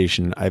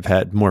conversation I've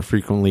had more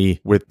frequently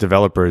with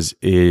developers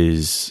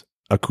is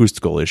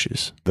acoustical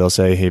issues. They'll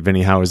say, hey,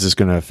 Vinny, how is this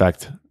going to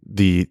affect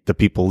the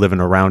people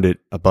living around it,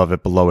 above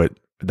it, below it,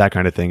 that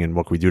kind of thing, and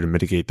what can we do to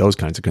mitigate those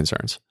kinds of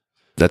concerns?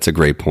 That's a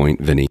great point,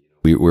 Vinny.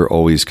 We're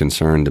always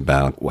concerned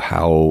about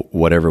how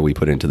whatever we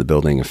put into the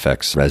building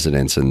affects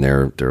residents and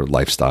their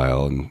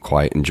lifestyle and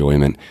quiet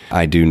enjoyment.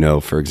 I do know,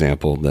 for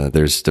example, that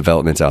there's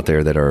developments out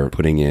there that are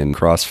putting in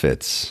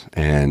CrossFits,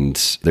 and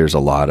there's a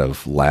lot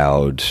of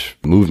loud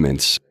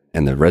movements,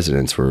 and the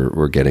residents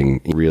were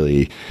getting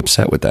really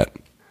upset with that.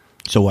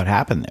 So what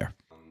happened there?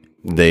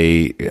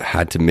 They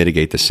had to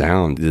mitigate the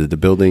sound. The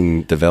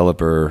building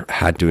developer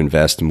had to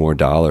invest more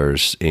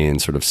dollars in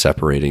sort of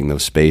separating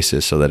those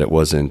spaces so that it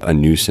wasn't a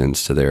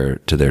nuisance to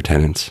their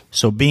tenants.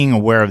 So being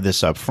aware of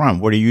this up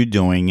front, what are you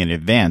doing in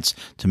advance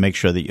to make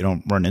sure that you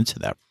don't run into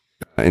that?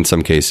 In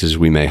some cases,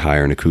 we may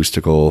hire an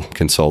acoustical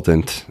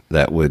consultant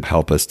that would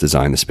help us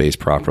design the space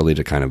properly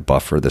to kind of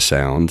buffer the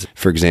sound.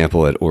 For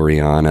example, at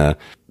Oriana,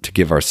 to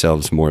give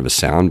ourselves more of a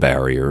sound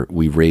barrier,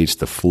 we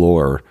raised the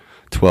floor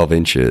 12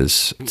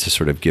 inches to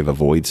sort of give a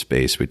void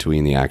space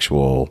between the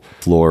actual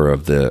floor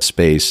of the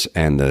space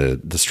and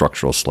the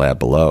structural slab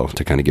below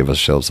to kind of give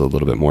ourselves a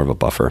little bit more of a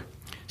buffer.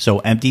 So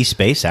empty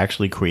space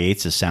actually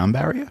creates a sound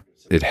barrier?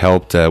 It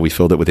helped. We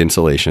filled it with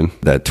insulation.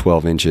 That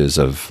 12 inches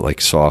of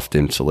like soft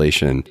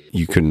insulation,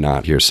 you could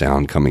not hear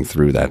sound coming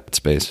through that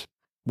space.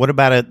 What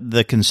about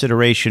the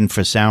consideration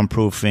for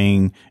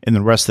soundproofing in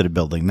the rest of the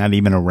building, not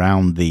even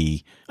around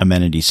the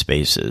amenity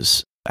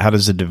spaces? How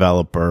does a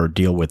developer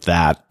deal with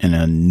that in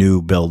a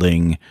new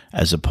building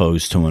as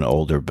opposed to an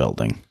older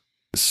building?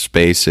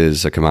 Space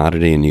is a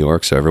commodity in New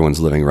York, so everyone's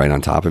living right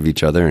on top of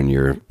each other, and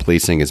you're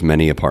placing as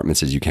many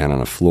apartments as you can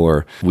on a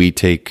floor. We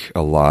take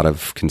a lot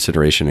of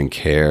consideration and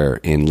care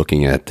in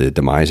looking at the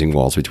demising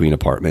walls between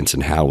apartments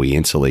and how we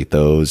insulate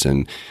those,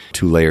 and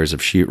 2 layers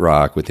of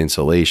sheetrock with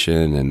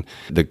insulation. And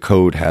the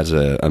code has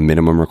a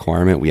minimum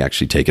requirement. We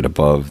actually take it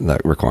above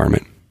that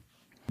requirement.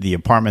 The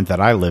apartment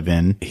that I live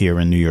in here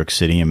in New York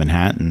City in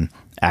Manhattan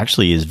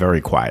actually is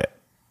very quiet.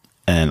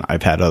 And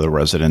I've had other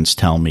residents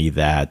tell me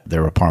that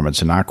their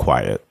apartments are not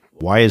quiet.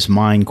 Why is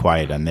mine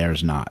quiet and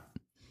theirs not?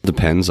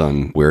 Depends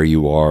on where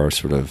you are,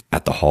 sort of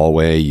at the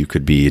hallway. You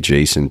could be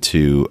adjacent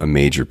to a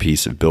major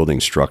piece of building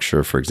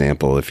structure. For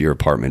example, if your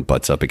apartment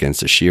butts up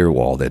against a shear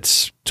wall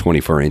that's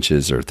 24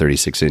 inches or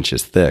 36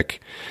 inches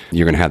thick,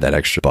 you're going to have that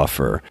extra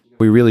buffer.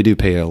 We really do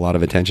pay a lot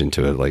of attention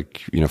to it.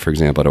 Like, for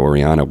example, at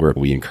Oriana, where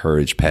we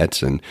encourage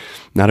pets, and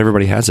not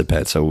everybody has a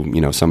pet. So,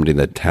 somebody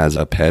that has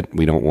a pet,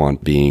 we don't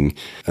want being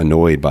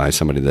annoyed by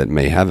somebody that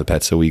may have a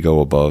pet. So we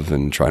go above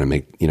and try to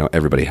make,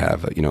 everybody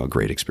have, a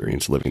great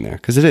experience living there.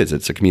 Because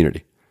it's a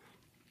community.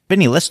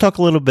 Vinny, let's talk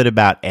a little bit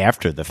about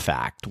after the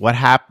fact. What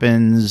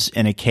happens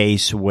in a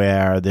case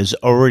where there's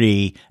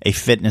already a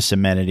fitness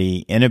amenity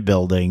in a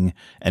building,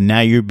 and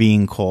now you're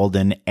being called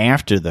in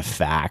after the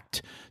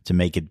fact to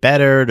make it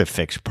better, to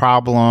fix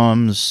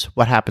problems?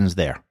 What happens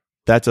there?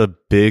 That's a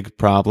big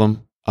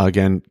problem.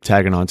 Again,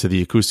 tagging on to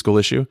the acoustical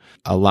issue.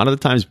 A lot of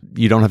the times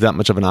you don't have that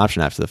much of an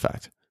option after the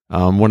fact.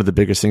 One of the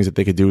biggest things that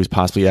they could do is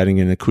possibly adding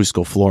in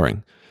acoustical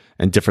flooring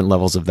and different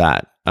levels of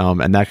that.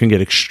 And that can get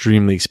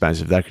extremely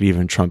expensive. That could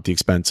even trump the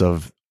expense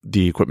of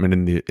the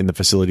equipment in the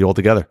facility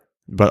altogether.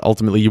 But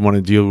ultimately you want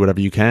to do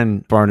whatever you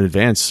can far in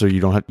advance so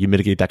you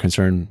mitigate that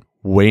concern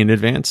way in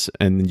advance,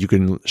 and you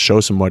can show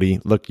somebody,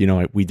 look,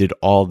 we did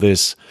all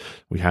this.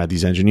 We had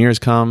these engineers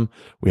come,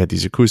 we had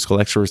these acoustical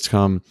experts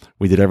come,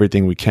 we did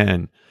everything we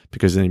can,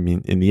 because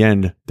in the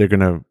end, they're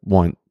going to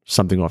want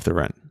something off their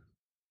rent.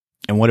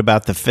 And what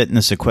about the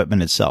fitness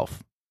equipment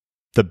itself?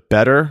 The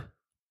better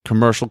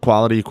commercial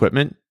quality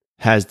equipment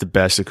has the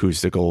best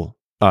acoustical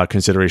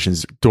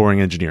considerations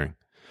during engineering.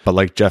 But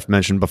like Jeff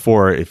mentioned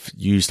before, if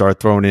you start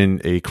throwing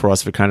in a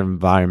CrossFit kind of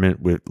environment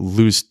with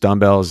loose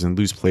dumbbells and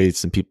loose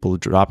plates and people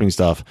dropping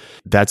stuff,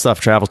 that stuff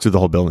travels through the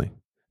whole building.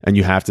 And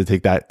you have to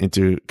take that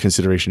into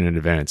consideration in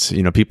advance.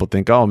 People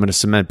think, oh, I'm in a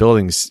cement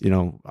building.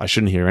 I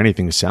shouldn't hear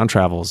anything. Sound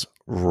travels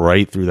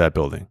right through that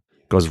building.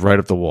 Goes right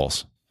up the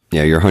walls.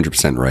 Yeah, you're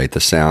 100% right. The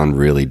sound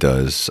really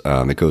does.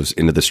 It goes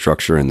into the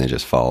structure and then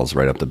just falls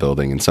right up the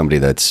building. And somebody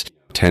that's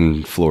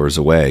 10 floors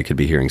away could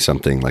be hearing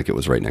something like it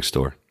was right next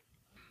door.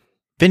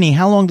 Vinny,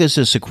 how long does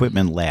this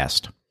equipment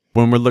last?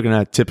 When we're looking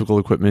at typical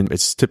equipment,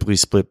 it's typically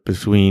split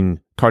between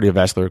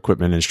cardiovascular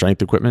equipment and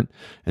strength equipment.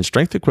 And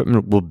strength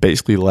equipment will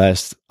basically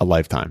last a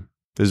lifetime.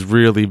 There's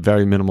really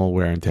very minimal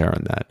wear and tear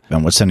on that.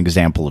 And what's an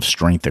example of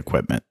strength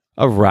equipment?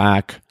 A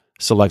rack,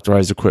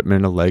 selectorized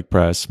equipment, a leg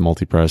press,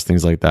 multi-press,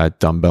 things like that,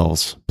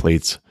 dumbbells,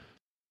 plates.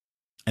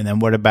 And then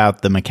what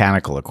about the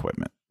mechanical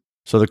equipment?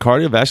 So the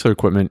cardiovascular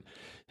equipment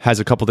has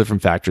a couple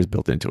different factors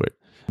built into it.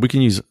 We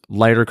can use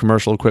lighter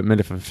commercial equipment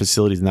if a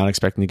facility is not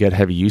expecting to get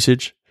heavy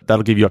usage.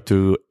 That'll give you up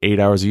to 8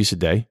 hours of use a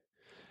day.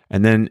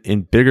 And then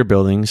in bigger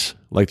buildings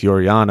like the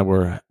Oriana,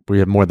 where we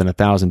have more than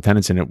 1,000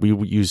 tenants in it, we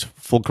use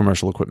full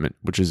commercial equipment,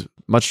 which is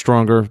much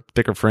stronger,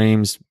 thicker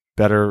frames,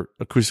 better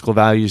acoustical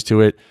values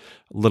to it,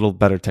 a little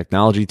better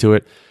technology to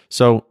it.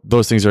 So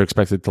those things are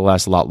expected to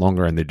last a lot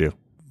longer, and they do.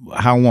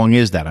 How long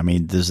is that? I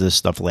mean, does this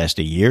stuff last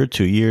a year,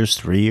 2 years,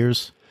 3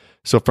 years?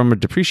 So from a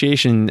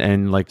depreciation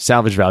and like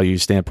salvage value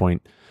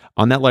standpoint,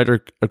 on that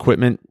lighter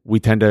equipment, we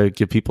tend to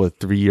give people a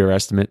 3-year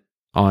estimate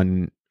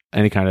on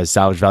any kind of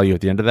salvage value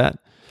at the end of that.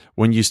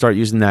 When you start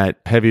using that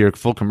heavier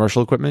full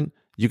commercial equipment,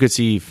 you could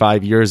see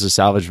 5 years of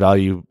salvage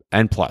value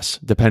and plus,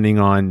 depending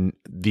on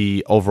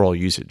the overall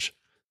usage.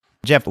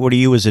 Jeff, what are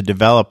you as a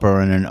developer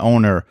and an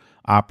owner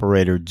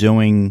operator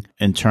doing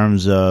in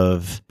terms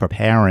of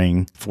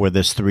preparing for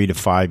this 3 to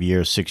 5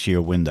 year, 6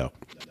 year window?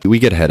 We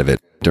get ahead of it.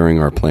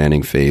 During our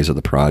planning phase of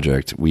the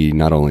project, we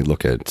not only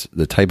look at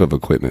the type of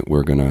equipment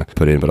we're going to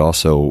put in, but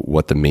also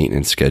what the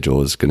maintenance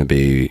schedule is going to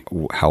be,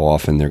 how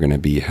often they're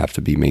going to have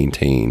to be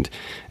maintained.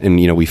 And,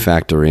 we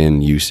factor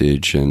in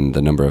usage and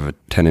the number of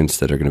tenants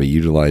that are going to be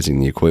utilizing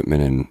the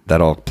equipment. And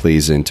that all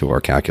plays into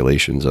our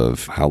calculations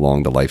of how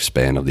long the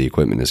lifespan of the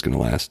equipment is going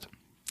to last.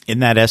 In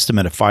that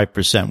estimate of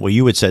 5%, well,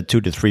 you had said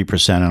 2 to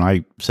 3%, and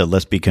I said,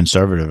 let's be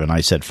conservative, and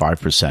I said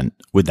 5%.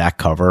 Would that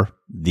cover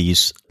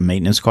these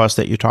maintenance costs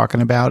that you're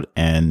talking about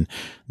and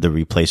the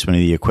replacement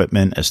of the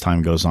equipment as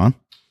time goes on?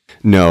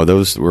 No,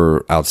 those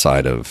were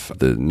outside of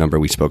the number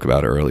we spoke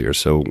about earlier.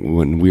 So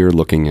when we're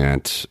looking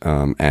at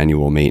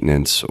annual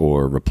maintenance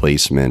or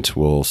replacement,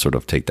 we'll sort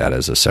of take that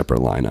as a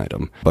separate line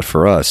item. But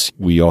for us,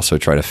 we also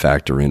try to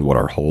factor in what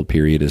our hold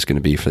period is going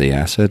to be for the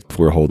asset. If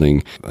we're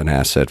holding an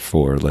asset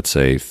for, let's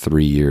say,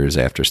 3 years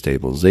after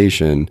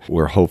stabilization,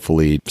 we're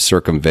hopefully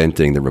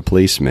circumventing the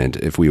replacement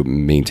if we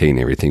maintain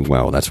everything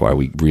well. That's why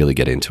we really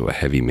get into a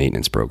heavy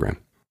maintenance program.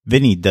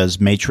 Vinny,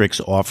 does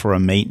Matrix offer a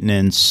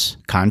maintenance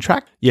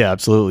contract? Yeah,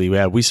 absolutely.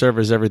 Yeah, we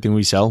service everything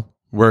we sell.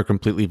 We're a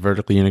completely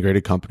vertically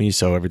integrated company,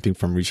 so everything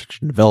from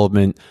research and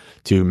development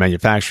to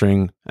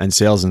manufacturing and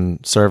sales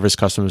and service,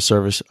 customer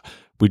service,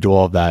 we do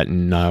all of that,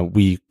 and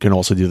we can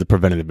also do the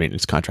preventative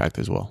maintenance contract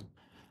as well.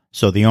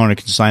 So the owner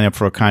can sign up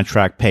for a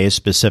contract, pay a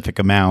specific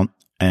amount,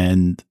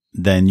 and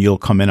then you'll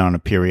come in on a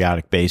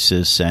periodic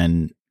basis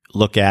and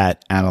look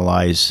at,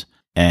 analyze,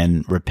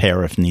 and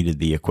repair, if needed,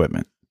 the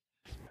equipment.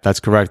 That's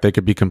correct. They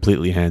could be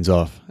completely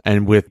hands-off.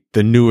 And with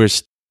the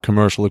newest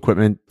commercial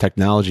equipment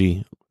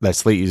technology that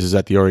Slate uses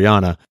at the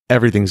Oriana,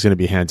 everything's going to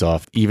be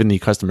hands-off. Even the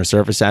customer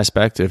service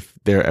aspect, if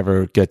there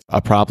ever gets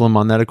a problem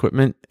on that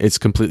equipment, it's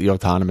completely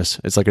autonomous.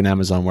 It's like an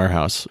Amazon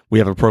warehouse. We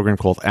have a program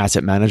called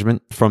Asset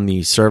Management. From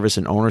the service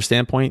and owner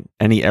standpoint,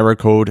 any error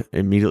code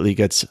immediately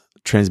gets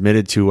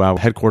transmitted to our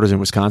headquarters in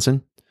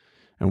Wisconsin,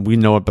 and we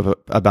know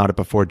about it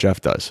before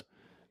Jeff does.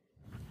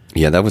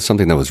 Yeah, that was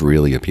something that was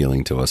really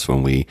appealing to us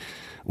when we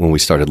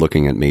started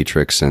looking at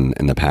Matrix and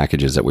the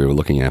packages that we were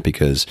looking at,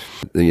 because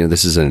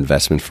this is an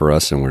investment for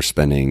us and we're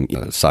spending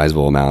a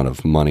sizable amount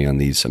of money on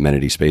these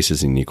amenity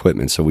spaces and the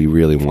equipment. So we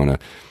really want to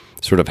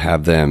sort of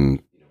have them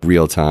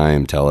real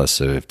time tell us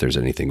if there's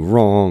anything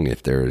wrong,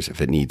 if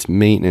it needs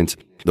maintenance.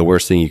 The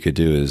worst thing you could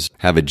do is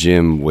have a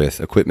gym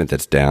with equipment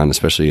that's down,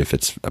 especially if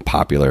it's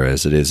popular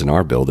as it is in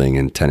our building,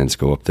 and tenants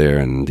go up there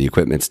and the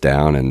equipment's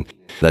down, and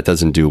that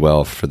doesn't do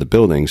well for the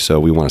building. So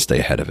we want to stay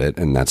ahead of it.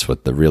 And that's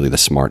what the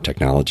smart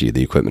technology of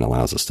the equipment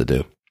allows us to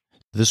do.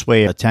 This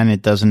way, a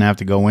tenant doesn't have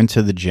to go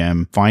into the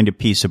gym, find a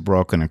piece of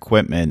broken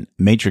equipment.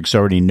 Matrix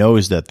already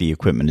knows that the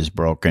equipment is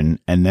broken,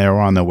 and they're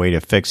on their way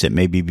to fix it,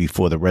 maybe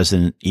before the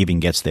resident even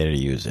gets there to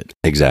use it.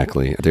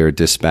 Exactly. They're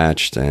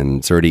dispatched, and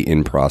it's already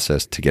in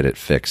process to get it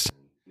fixed.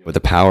 With the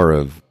power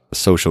of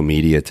social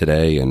media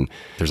today, and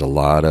there's a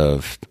lot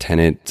of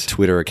tenant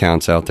Twitter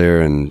accounts out there,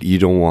 and you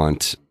don't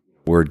want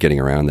word getting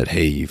around that,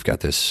 hey, you've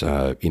got this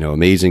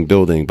amazing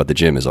building, but the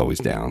gym is always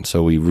down.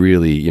 So we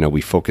really,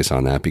 we focus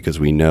on that because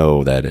we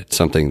know that it's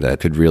something that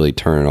could really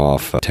turn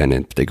off a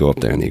tenant if they go up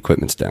there and the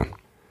equipment's down.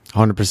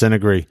 100%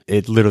 agree.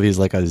 It literally is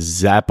like a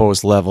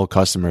Zappos level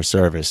customer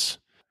service,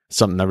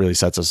 something that really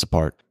sets us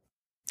apart.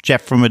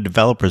 Jeff, from a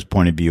developer's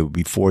point of view,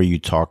 before you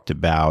talked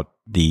about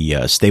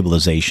the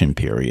stabilization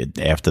period,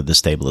 after the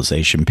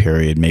stabilization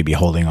period, maybe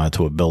holding on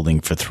to a building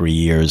for 3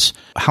 years,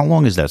 how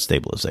long is that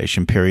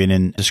stabilization period?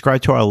 And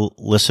describe to our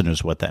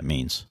listeners what that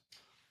means.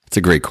 It's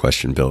a great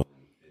question, Bill.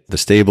 The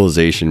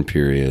stabilization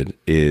period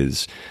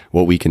is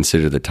what we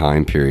consider the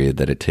time period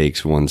that it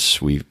takes once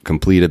we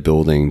complete a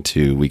building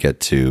to we get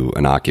to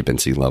an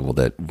occupancy level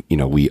that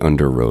we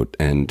underwrote.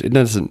 And it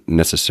doesn't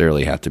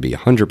necessarily have to be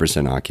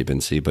 100%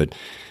 occupancy, but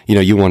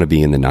you want to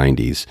be in the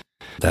 90s.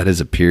 That is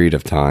a period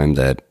of time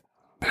that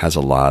has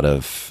a lot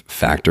of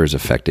factors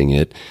affecting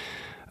it: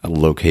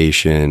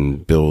 location,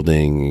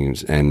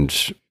 buildings,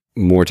 and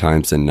more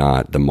times than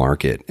not, the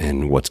market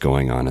and what's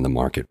going on in the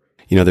market.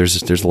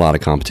 There's a lot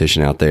of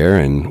competition out there,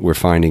 and we're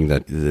finding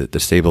that the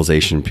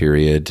stabilization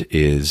period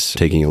is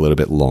taking a little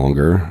bit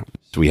longer.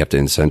 So we have to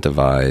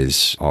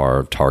incentivize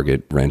our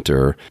target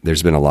renter.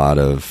 There's been a lot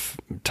of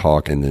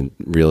talk in the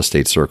real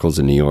estate circles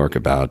in New York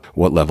about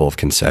what level of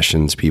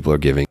concessions people are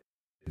giving.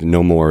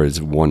 No more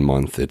is 1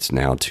 month, it's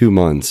now 2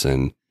 months,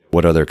 and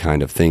what other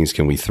kind of things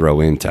can we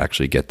throw in to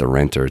actually get the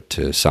renter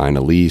to sign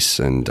a lease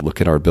and look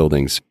at our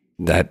buildings?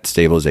 That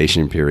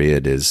stabilization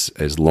period is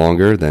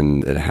longer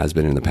than it has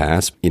been in the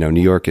past.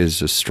 New York is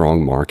a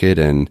strong market,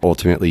 and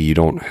ultimately you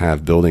don't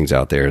have buildings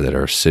out there that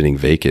are sitting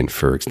vacant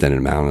for extended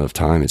amount of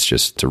time. It's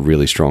just a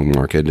really strong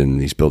market, and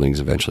these buildings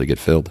eventually get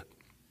filled.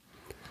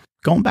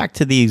 Going back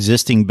to the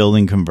existing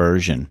building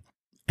conversion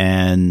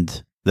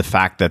and the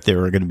fact that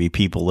there are going to be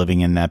people living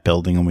in that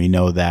building, and we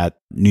know that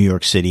New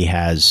York City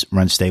has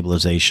rent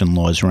stabilization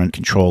laws, rent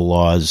control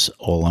laws,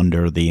 all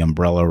under the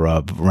umbrella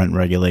of rent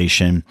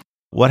regulation.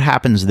 What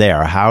happens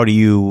there? How do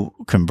you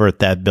convert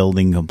that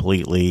building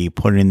completely,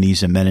 put in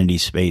these amenity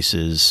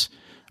spaces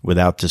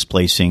without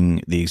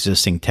displacing the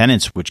existing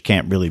tenants, which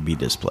can't really be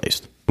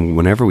displaced?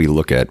 Whenever we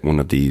look at one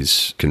of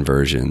these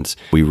conversions,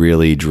 we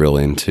really drill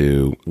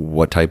into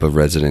what type of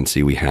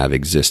residency we have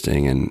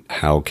existing and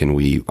how can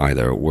we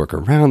either work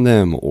around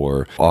them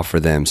or offer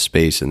them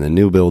space in the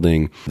new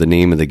building. The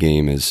name of the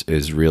game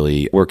is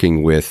really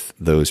working with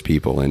those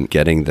people and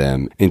getting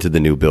them into the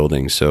new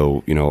building.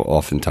 So,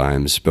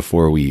 oftentimes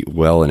before we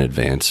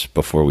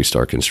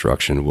start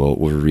construction, we'll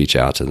reach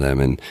out to them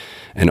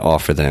and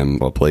offer them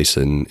a place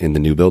in the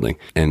new building.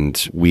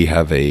 And we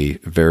have a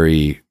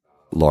very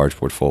large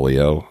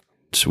portfolio.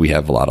 So we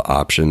have a lot of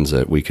options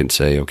that we can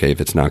say, okay,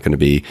 if it's not going to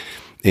be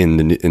in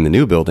the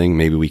new building,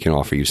 maybe we can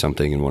offer you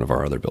something in one of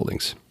our other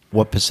buildings.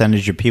 What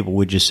percentage of people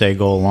would you say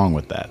go along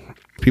with that?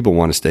 People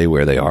want to stay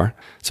where they are.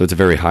 So it's a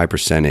very high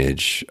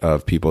percentage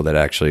of people that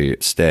actually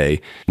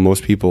stay.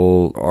 Most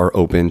people are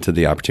open to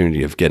the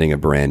opportunity of getting a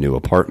brand new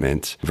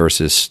apartment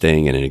versus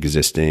staying in an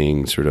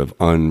existing sort of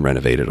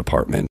unrenovated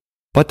apartment.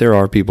 But there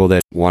are people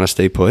that want to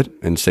stay put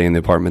and stay in the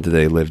apartment that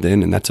they lived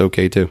in, and that's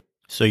okay too.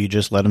 So you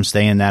just let them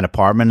stay in that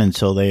apartment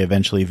until they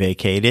eventually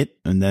vacate it,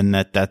 and then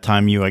at that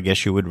time, I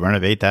guess you would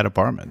renovate that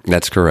apartment.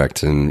 That's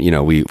correct. And,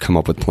 we come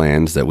up with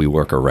plans that we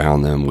work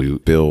around them. We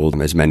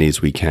build as many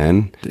as we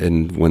can.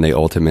 And when they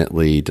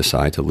ultimately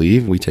decide to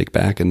leave, we take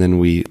back, and then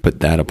we put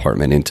that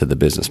apartment into the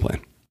business plan.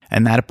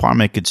 And that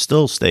apartment could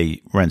still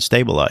stay rent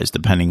stabilized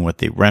depending what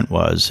the rent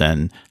was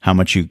and how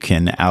much you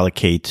can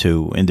allocate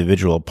to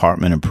individual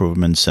apartment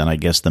improvements and I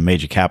guess the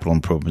major capital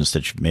improvements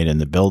that you've made in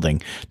the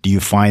building. Do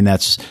you find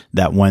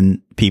that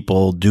when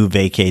people do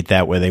vacate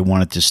that where they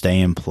want it to stay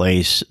in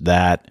place,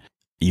 that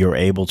you're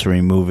able to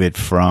remove it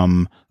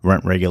from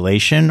rent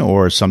regulation,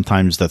 or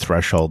sometimes the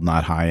threshold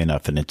not high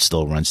enough and it's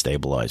still rent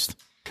stabilized?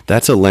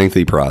 That's a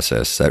lengthy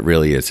process. That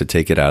really is to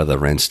take it out of the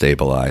rent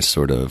stabilized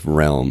sort of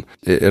realm.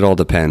 It all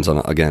depends on,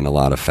 again, a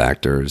lot of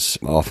factors.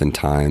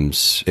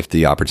 Oftentimes, if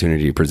the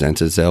opportunity presents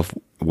itself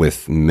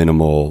with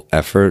minimal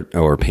effort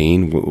or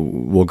pain,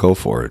 we'll go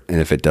for it.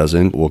 And if it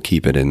doesn't, we'll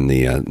keep it in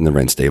the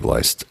rent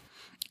stabilized.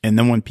 And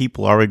then when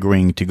people are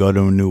agreeing to go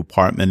to a new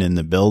apartment in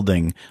the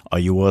building, are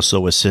you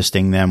also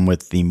assisting them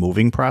with the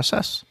moving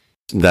process?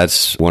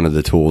 That's one of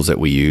the tools that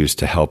we use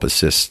to help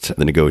assist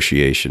the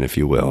negotiation, if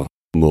you will.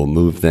 We'll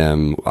move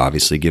them,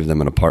 obviously give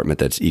them an apartment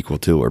that's equal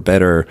to or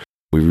better.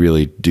 We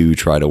really do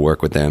try to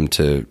work with them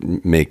to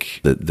make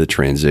the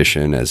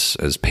transition as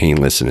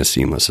painless and as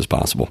seamless as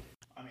possible.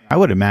 I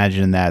would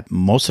imagine that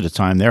most of the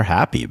time they're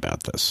happy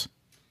about this.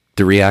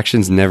 The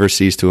reactions never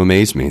cease to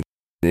amaze me.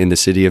 In the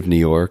city of New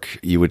York,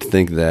 you would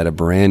think that a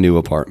brand new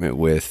apartment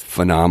with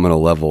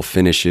phenomenal level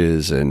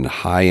finishes and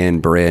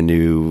high-end brand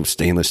new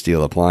stainless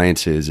steel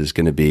appliances is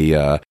going to be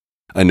a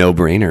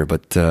no-brainer,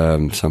 but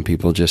some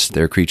people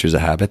they're creatures of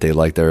habit. They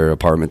like their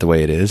apartment the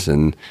way it is,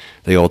 and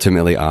they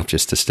ultimately opt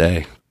just to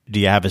stay. Do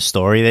you have a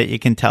story that you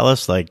can tell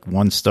us? Like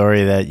one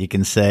story that you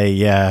can say,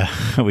 yeah,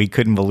 we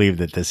couldn't believe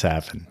that this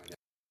happened?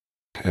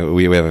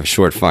 We have a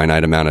short,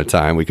 finite amount of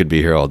time. We could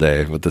be here all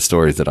day with the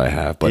stories that I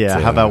have. But yeah,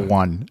 how about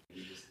one?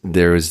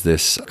 There was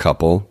this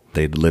couple.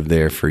 They'd lived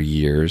there for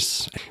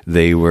years.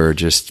 They were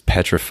just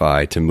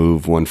petrified to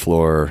move one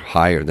floor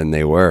higher than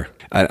they were.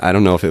 I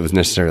don't know if it was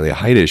necessarily a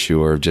height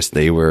issue or just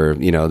they were,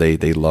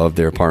 they loved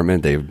their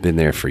apartment. They've been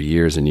there for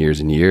years and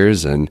years and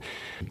years, and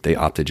they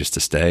opted just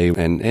to stay.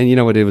 And you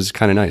know what? It was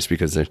kind of nice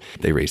because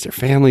they raised their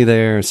family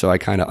there. So I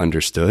kind of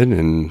understood.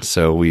 And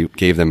so we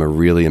gave them a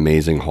really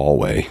amazing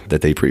hallway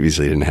that they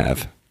previously didn't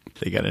have.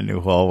 They got a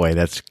new hallway.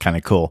 That's kind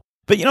of cool.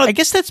 But, I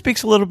guess that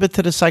speaks a little bit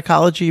to the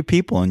psychology of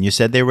people. And you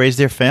said they raised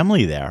their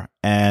family there.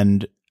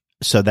 And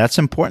so that's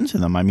important to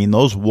them. I mean,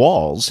 those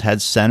walls had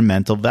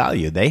sentimental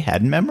value. They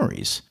had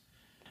memories.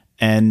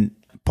 And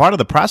part of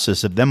the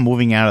process of them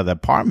moving out of the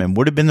apartment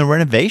would have been the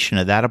renovation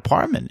of that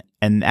apartment.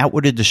 And that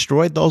would have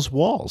destroyed those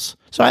walls.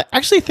 So I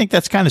actually think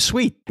that's kind of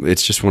sweet.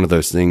 It's just one of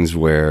those things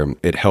where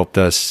it helped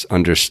us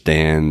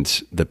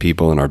understand the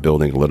people in our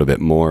building a little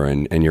bit more.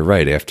 And you're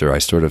right, after I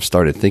sort of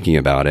started thinking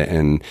about it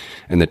and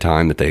the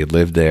time that they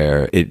lived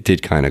there, it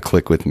did kind of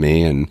click with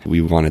me and we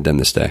wanted them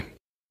to stay.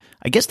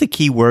 I guess the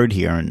key word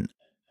here, and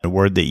the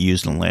word that you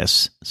used in the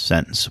last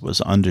sentence, was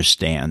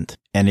understand.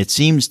 And it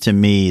seems to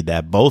me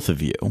that both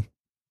of you,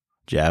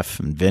 Jeff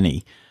and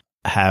Vinny,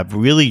 have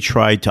really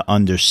tried to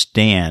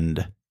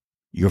understand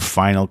your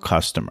final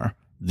customer,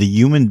 the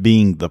human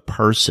being, the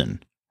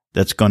person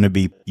that's going to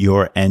be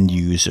your end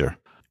user.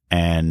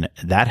 And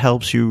that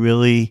helps you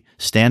really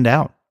stand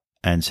out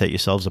and set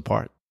yourselves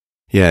apart.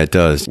 Yeah, it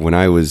does. When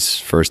I was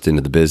first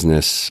into the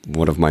business,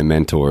 one of my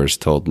mentors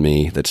told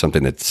me that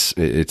something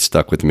it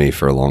stuck with me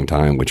for a long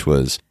time, which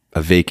was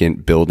a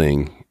vacant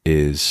building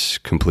is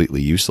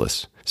completely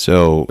useless.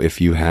 So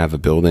if you have a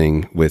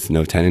building with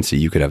no tenancy,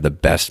 you could have the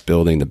best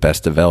building, the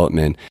best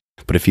development.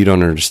 But if you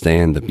don't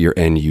understand your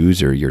end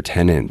user, your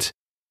tenant,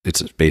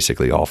 it's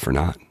basically all for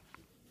naught.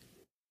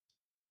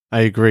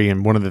 I agree.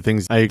 And one of the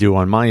things I do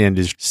on my end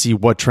is see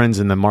what trends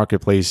in the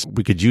marketplace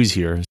we could use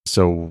here.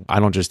 So I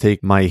don't just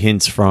take my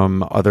hints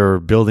from other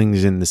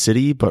buildings in the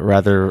city, but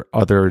rather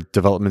other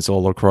developments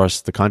all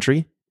across the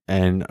country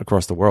and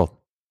across the world.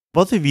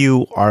 Both of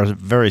you are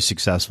very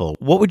successful.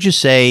 What would you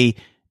say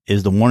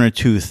is the one or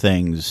two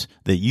things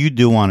that you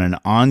do on an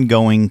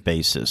ongoing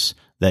basis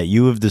that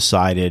you have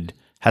decided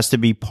has to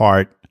be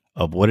part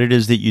of what it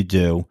is that you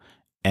do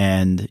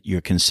and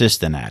you're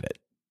consistent at it?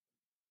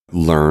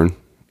 Learn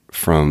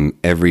from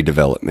every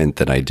development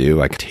that I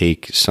do. I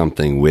take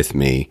something with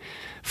me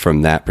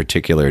from that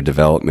particular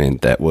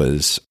development that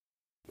was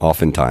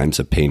oftentimes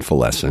a painful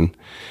lesson,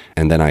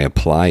 and then I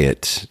apply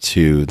it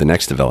to the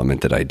next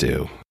development that I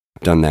do.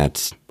 I've done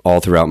that all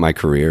throughout my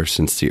career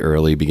since the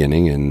early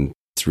beginning, and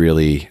it's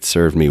really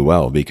served me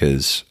well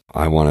because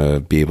I want to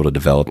be able to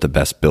develop the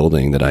best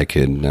building that I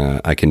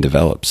can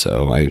develop.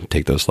 So I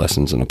take those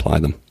lessons and apply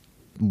them.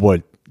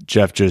 What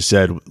Jeff just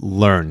said,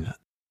 learn.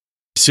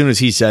 As soon as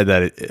he said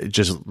that, it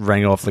just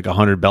rang off like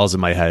 100 bells in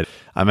my head.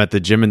 I'm at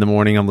the gym in the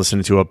morning. I'm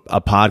listening to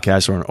a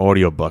podcast or an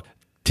audiobook,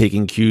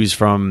 taking cues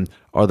from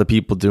other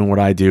people doing what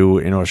I do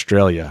in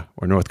Australia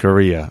or North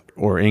Korea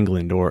or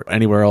England or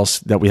anywhere else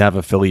that we have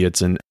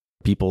affiliates and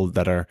people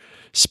that are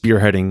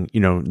spearheading,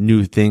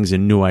 new things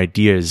and new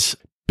ideas,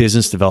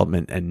 business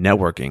development and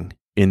networking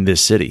in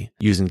this city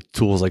using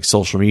tools like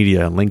social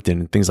media and LinkedIn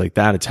and things like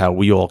that. It's how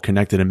we all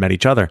connected and met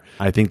each other.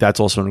 I think that's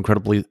also an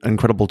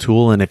incredible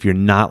tool. And if you're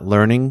not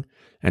learning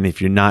and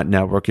if you're not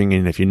networking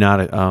and if you're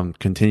not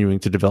continuing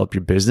to develop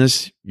your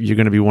business, you're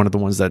going to be one of the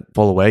ones that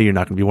fall away. You're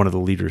not going to be one of the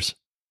leaders.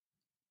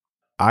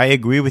 I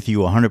agree with you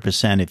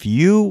 100%. If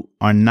you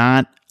are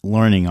not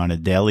learning on a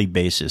daily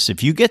basis,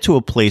 if you get to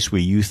a place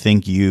where you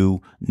think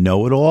you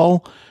know it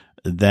all,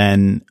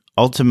 then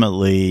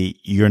ultimately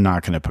you're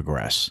not going to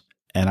progress.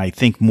 And I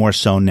think more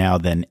so now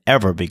than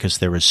ever because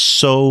there is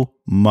so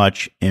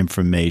much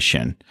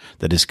information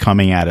that is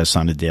coming at us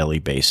on a daily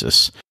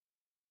basis.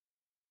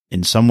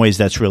 In some ways,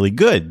 that's really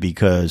good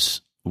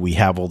because we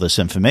have all this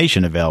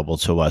information available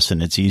to us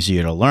and it's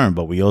easier to learn,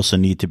 but we also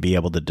need to be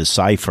able to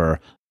decipher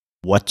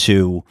what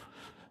to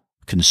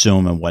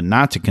consume and what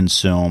not to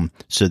consume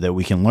so that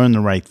we can learn the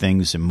right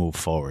things and move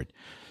forward.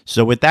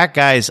 So with that,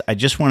 guys, I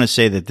just want to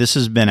say that this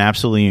has been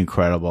absolutely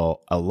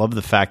incredible. I love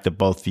the fact that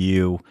both of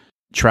you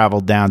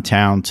traveled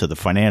downtown to the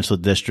financial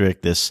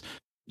district this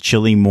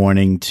chilly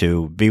morning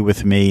to be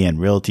with me and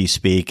Realty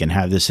Speak and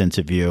have this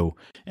interview.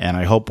 And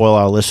I hope all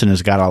our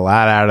listeners got a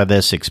lot out of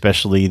this,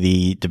 especially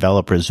the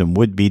developers and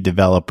would-be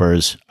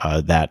developers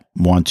that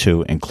want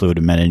to include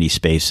amenity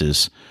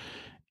spaces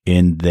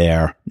in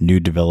their new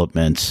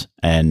developments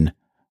and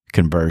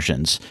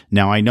conversions.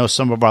 Now, I know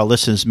some of our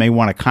listeners may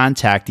want to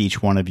contact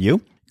each one of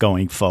you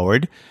going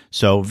forward.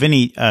 So,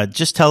 Vinny,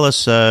 just tell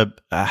us,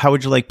 how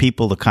would you like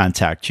people to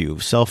contact you?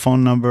 Cell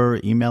phone number,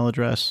 email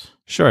address?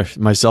 Sure.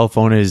 My cell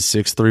phone is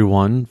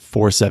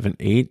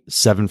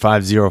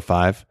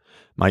 631-478-7505.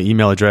 My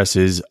email address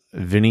is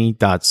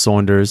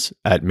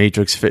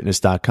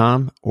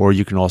vinny.saunders@matrixfitness.com, or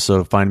you can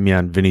also find me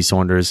on Vinny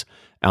Saunders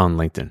on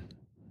LinkedIn.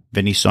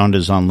 Vinny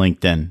Saunders on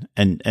LinkedIn.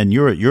 And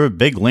you're a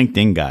big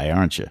LinkedIn guy,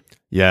 aren't you?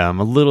 Yeah, I'm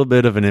a little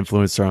bit of an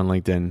influencer on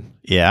LinkedIn.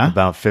 Yeah?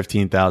 About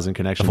 15,000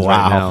 connections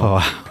right now.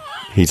 Wow.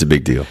 He's a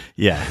big deal.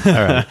 Yeah. All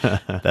right.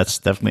 That's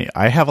definitely,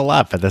 I have a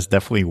lot, but that's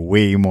definitely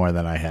way more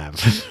than I have.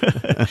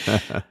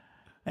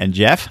 And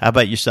Jeff, how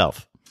about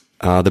yourself?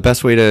 The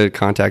best way to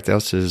contact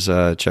us is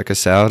check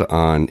us out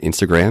on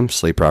Instagram,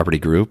 Slate Property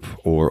Group,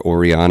 or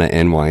Oriana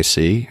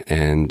NYC,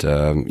 and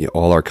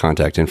all our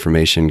contact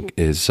information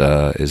is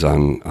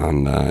on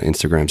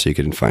Instagram, so you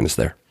can find us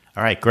there.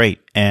 All right, great.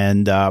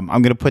 And I'm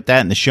going to put that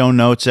in the show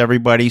notes,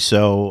 everybody.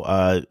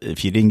 So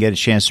if you didn't get a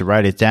chance to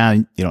write it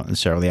down, you don't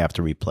necessarily have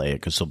to replay it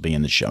because it'll be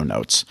in the show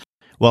notes.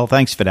 Well,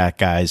 thanks for that,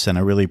 guys, and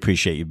I really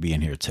appreciate you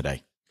being here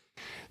today.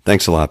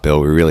 Thanks a lot,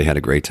 Bill. We really had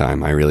a great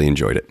time. I really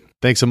enjoyed it.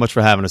 Thanks so much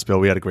for having us, Bill.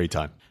 We had a great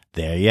time.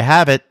 There you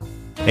have it.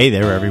 Hey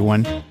there,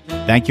 everyone.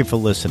 Thank you for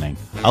listening.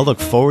 I'll look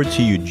forward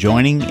to you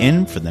joining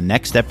in for the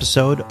next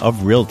episode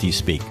of Realty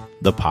Speak,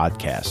 the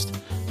podcast.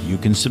 You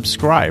can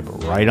subscribe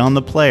right on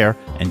the player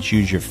and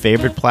choose your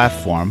favorite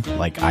platform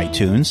like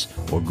iTunes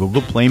or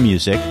Google Play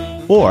Music,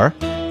 or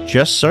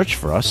just search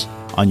for us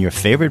on your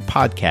favorite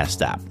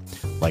podcast app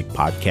like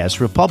Podcast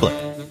Republic,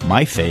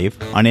 my fave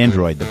on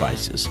Android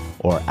devices,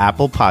 or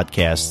Apple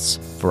Podcasts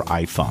for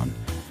iPhone.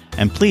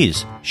 And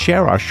please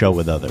share our show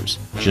with others.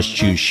 Just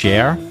choose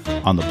share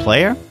on the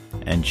player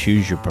and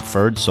choose your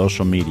preferred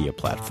social media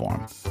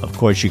platform. Of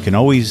course, you can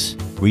always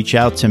reach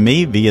out to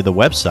me via the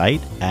website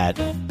at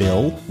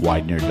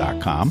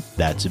billweidner.com.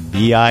 That's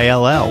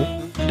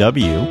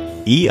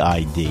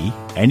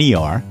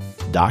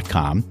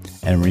BILLWEIDNER.com.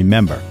 And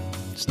remember,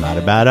 it's not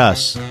about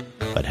us,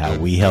 but how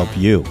we help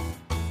you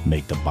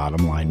make the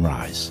bottom line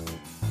rise.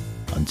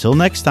 Until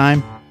next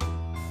time.